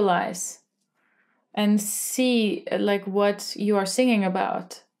visualize and see like what you are singing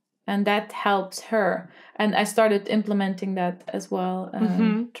about. And that helps her. And I started implementing that as well,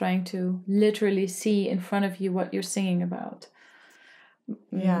 trying to literally see in front of you what you're singing about.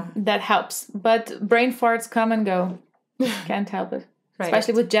 Yeah. That helps. But brain farts come and go. Can't help it. Right.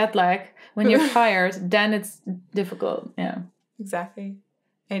 Especially with jet lag. When you're tired, then it's difficult. Yeah. Exactly.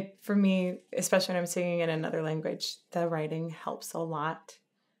 And for me, especially when I'm singing in another language, the writing helps a lot.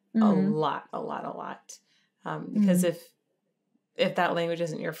 A lot. Because if that language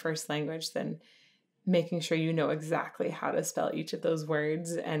isn't your first language, then making sure you know exactly how to spell each of those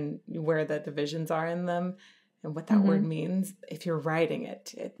words and where the divisions are in them and what that word means, if you're writing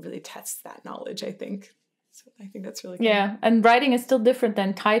it, it really tests that knowledge, I think. So I think that's really good. Yeah, and writing is still different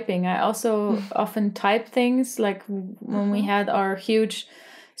than typing. I also often type things, like when we had our huge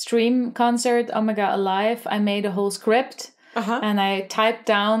stream concert, Omega Alive, I made a whole script and I typed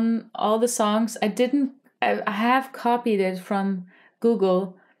down all the songs. I have copied it from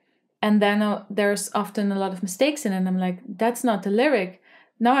Google, and then there's often a lot of mistakes in it. And I'm like, that's not the lyric.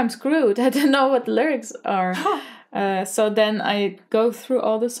 Now I'm screwed. I don't know what the lyrics are. So then I go through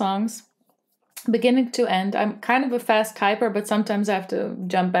all the songs, beginning to end. I'm kind of a fast typer, but sometimes I have to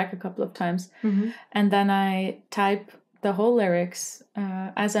jump back a couple of times. And then I type the whole lyrics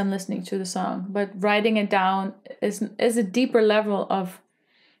as I'm listening to the song. But writing it down is a deeper level of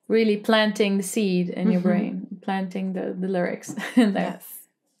really planting the seed in your brain, planting the lyrics in there. Yes,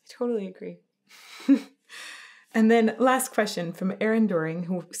 I totally agree. And then last question from Erin Doring,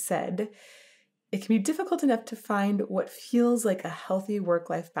 who said, it can be difficult enough to find what feels like a healthy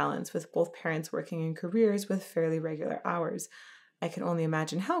work-life balance with both parents working in careers with fairly regular hours. I can only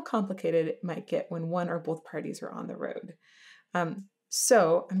imagine how complicated it might get when one or both parties are on the road.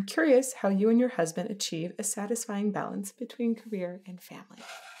 So I'm curious how you and your husband achieve a satisfying balance between career and family.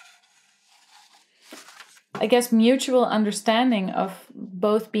 I guess mutual understanding of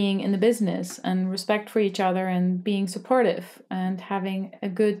both being in the business and respect for each other and being supportive and having a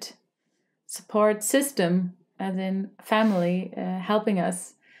good support system, as in family, helping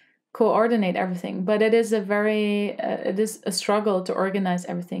us coordinate everything. But it is a struggle to organize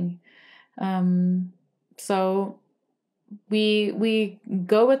everything. So we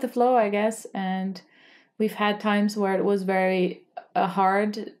go with the flow, I guess, and we've had times where it was very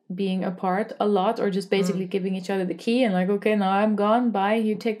hard being apart a lot, or just basically giving each other the key and like, okay, now I'm gone, bye,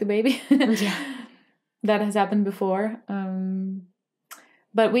 you take the baby. That has happened before.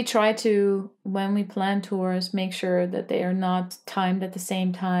 But we try to, when we plan tours, make sure that they are not timed at the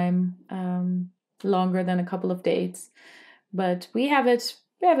same time, longer than a couple of dates. But we have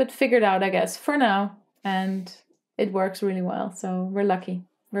it figured out, I guess, for now, and it works really well. So we're lucky.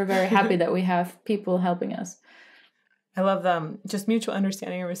 We're very happy that we have people helping us. I love them. Just mutual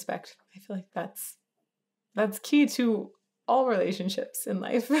understanding and respect. I feel like that's key to all relationships in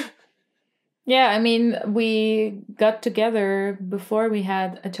life. Yeah, I mean, we got together before we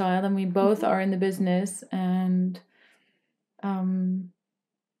had a child, and we both are in the business, and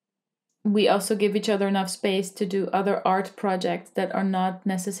we also give each other enough space to do other art projects that are not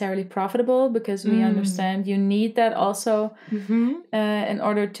necessarily profitable, because we understand you need that also in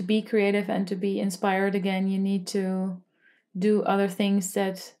order to be creative and to be inspired again. You need to do other things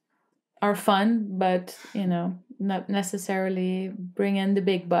that are fun, but, you know, not necessarily bring in the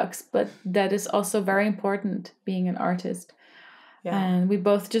big bucks. But that is also very important, being an artist. Yeah. And we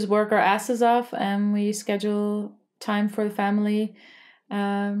both just work our asses off, and we schedule time for the family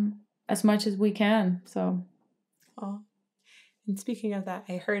as much as we can. So, and speaking of that,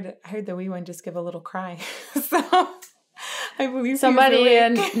 I heard the wee one just give a little cry. So I believe somebody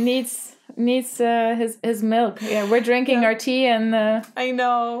needs his milk. Yeah, we're drinking our tea, and I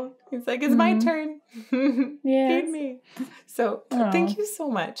know, it's like, it's my turn. Yeah, feed me. So thank you so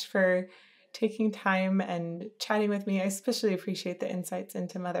much for taking time and chatting with me. I especially appreciate the insights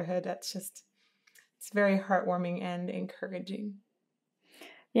into motherhood. It's very heartwarming and encouraging.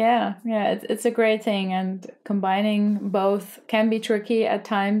 Yeah, it's a great thing, and combining both can be tricky at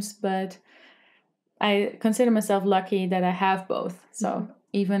times, but I consider myself lucky that I have both. So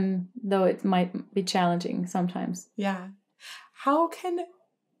even though it might be challenging sometimes. Yeah. How can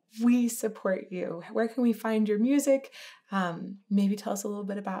we support you? Where can we find your music? Maybe tell us a little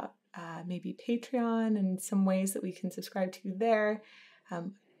bit about maybe Patreon and some ways that we can subscribe to you there.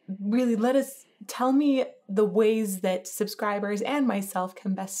 Really, tell me the ways that subscribers and myself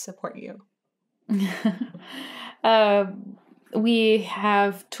can best support you. We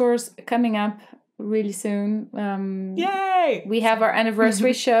have tours coming up really soon. Yay! We have our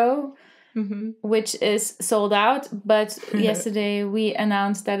anniversary show, which is sold out. But yesterday we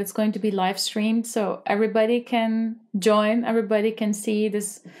announced that it's going to be live streamed, so everybody can join. Everybody can see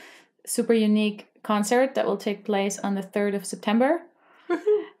this super unique concert that will take place on the 3rd of September.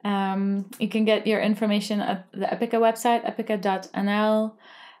 You can get your information at the Epica website, epica.nl.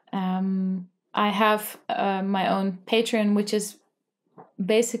 I have my own Patreon, which is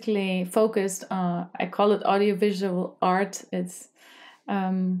basically focused on, I call it audiovisual art. It's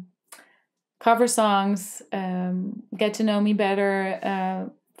cover songs, get to know me better,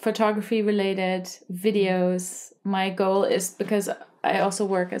 photography related videos. My goal is, because I also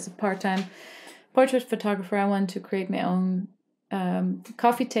work as a part-time portrait photographer, I want to create my own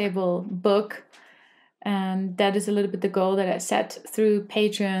coffee table book, and that is a little bit the goal that I set through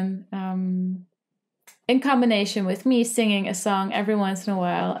Patreon, in combination with me singing a song every once in a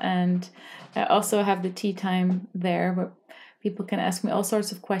while. And I also have the tea time there where people can ask me all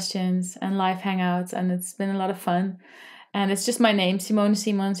sorts of questions and live hangouts, and it's been a lot of fun. And it's just my name, Simone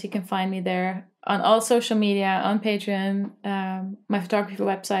Simons. You can find me there on all social media, on Patreon. My photography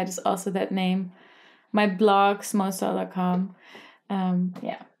website is also that name. My blog, simonstal.com.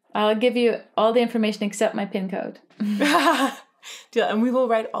 I'll give you all the information except my PIN code. Deal. And we will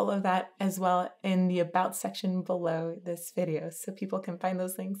write all of that as well in the About section below this video, so people can find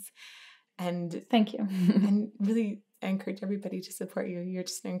those links. And thank you. And really, I encourage everybody to support you. You're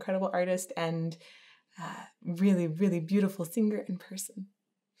just an incredible artist and really, really beautiful singer in person.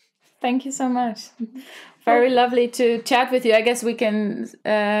 Thank you so much. Very lovely to chat with you. I guess we can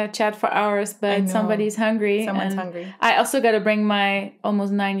chat for hours, but somebody's hungry. Someone's hungry. I also got to bring my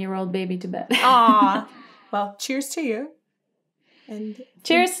almost 9-year-old baby to bed. Aw. Well, cheers to you. And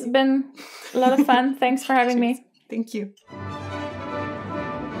cheers. It's been a lot of fun. Thanks for having me. Thank you.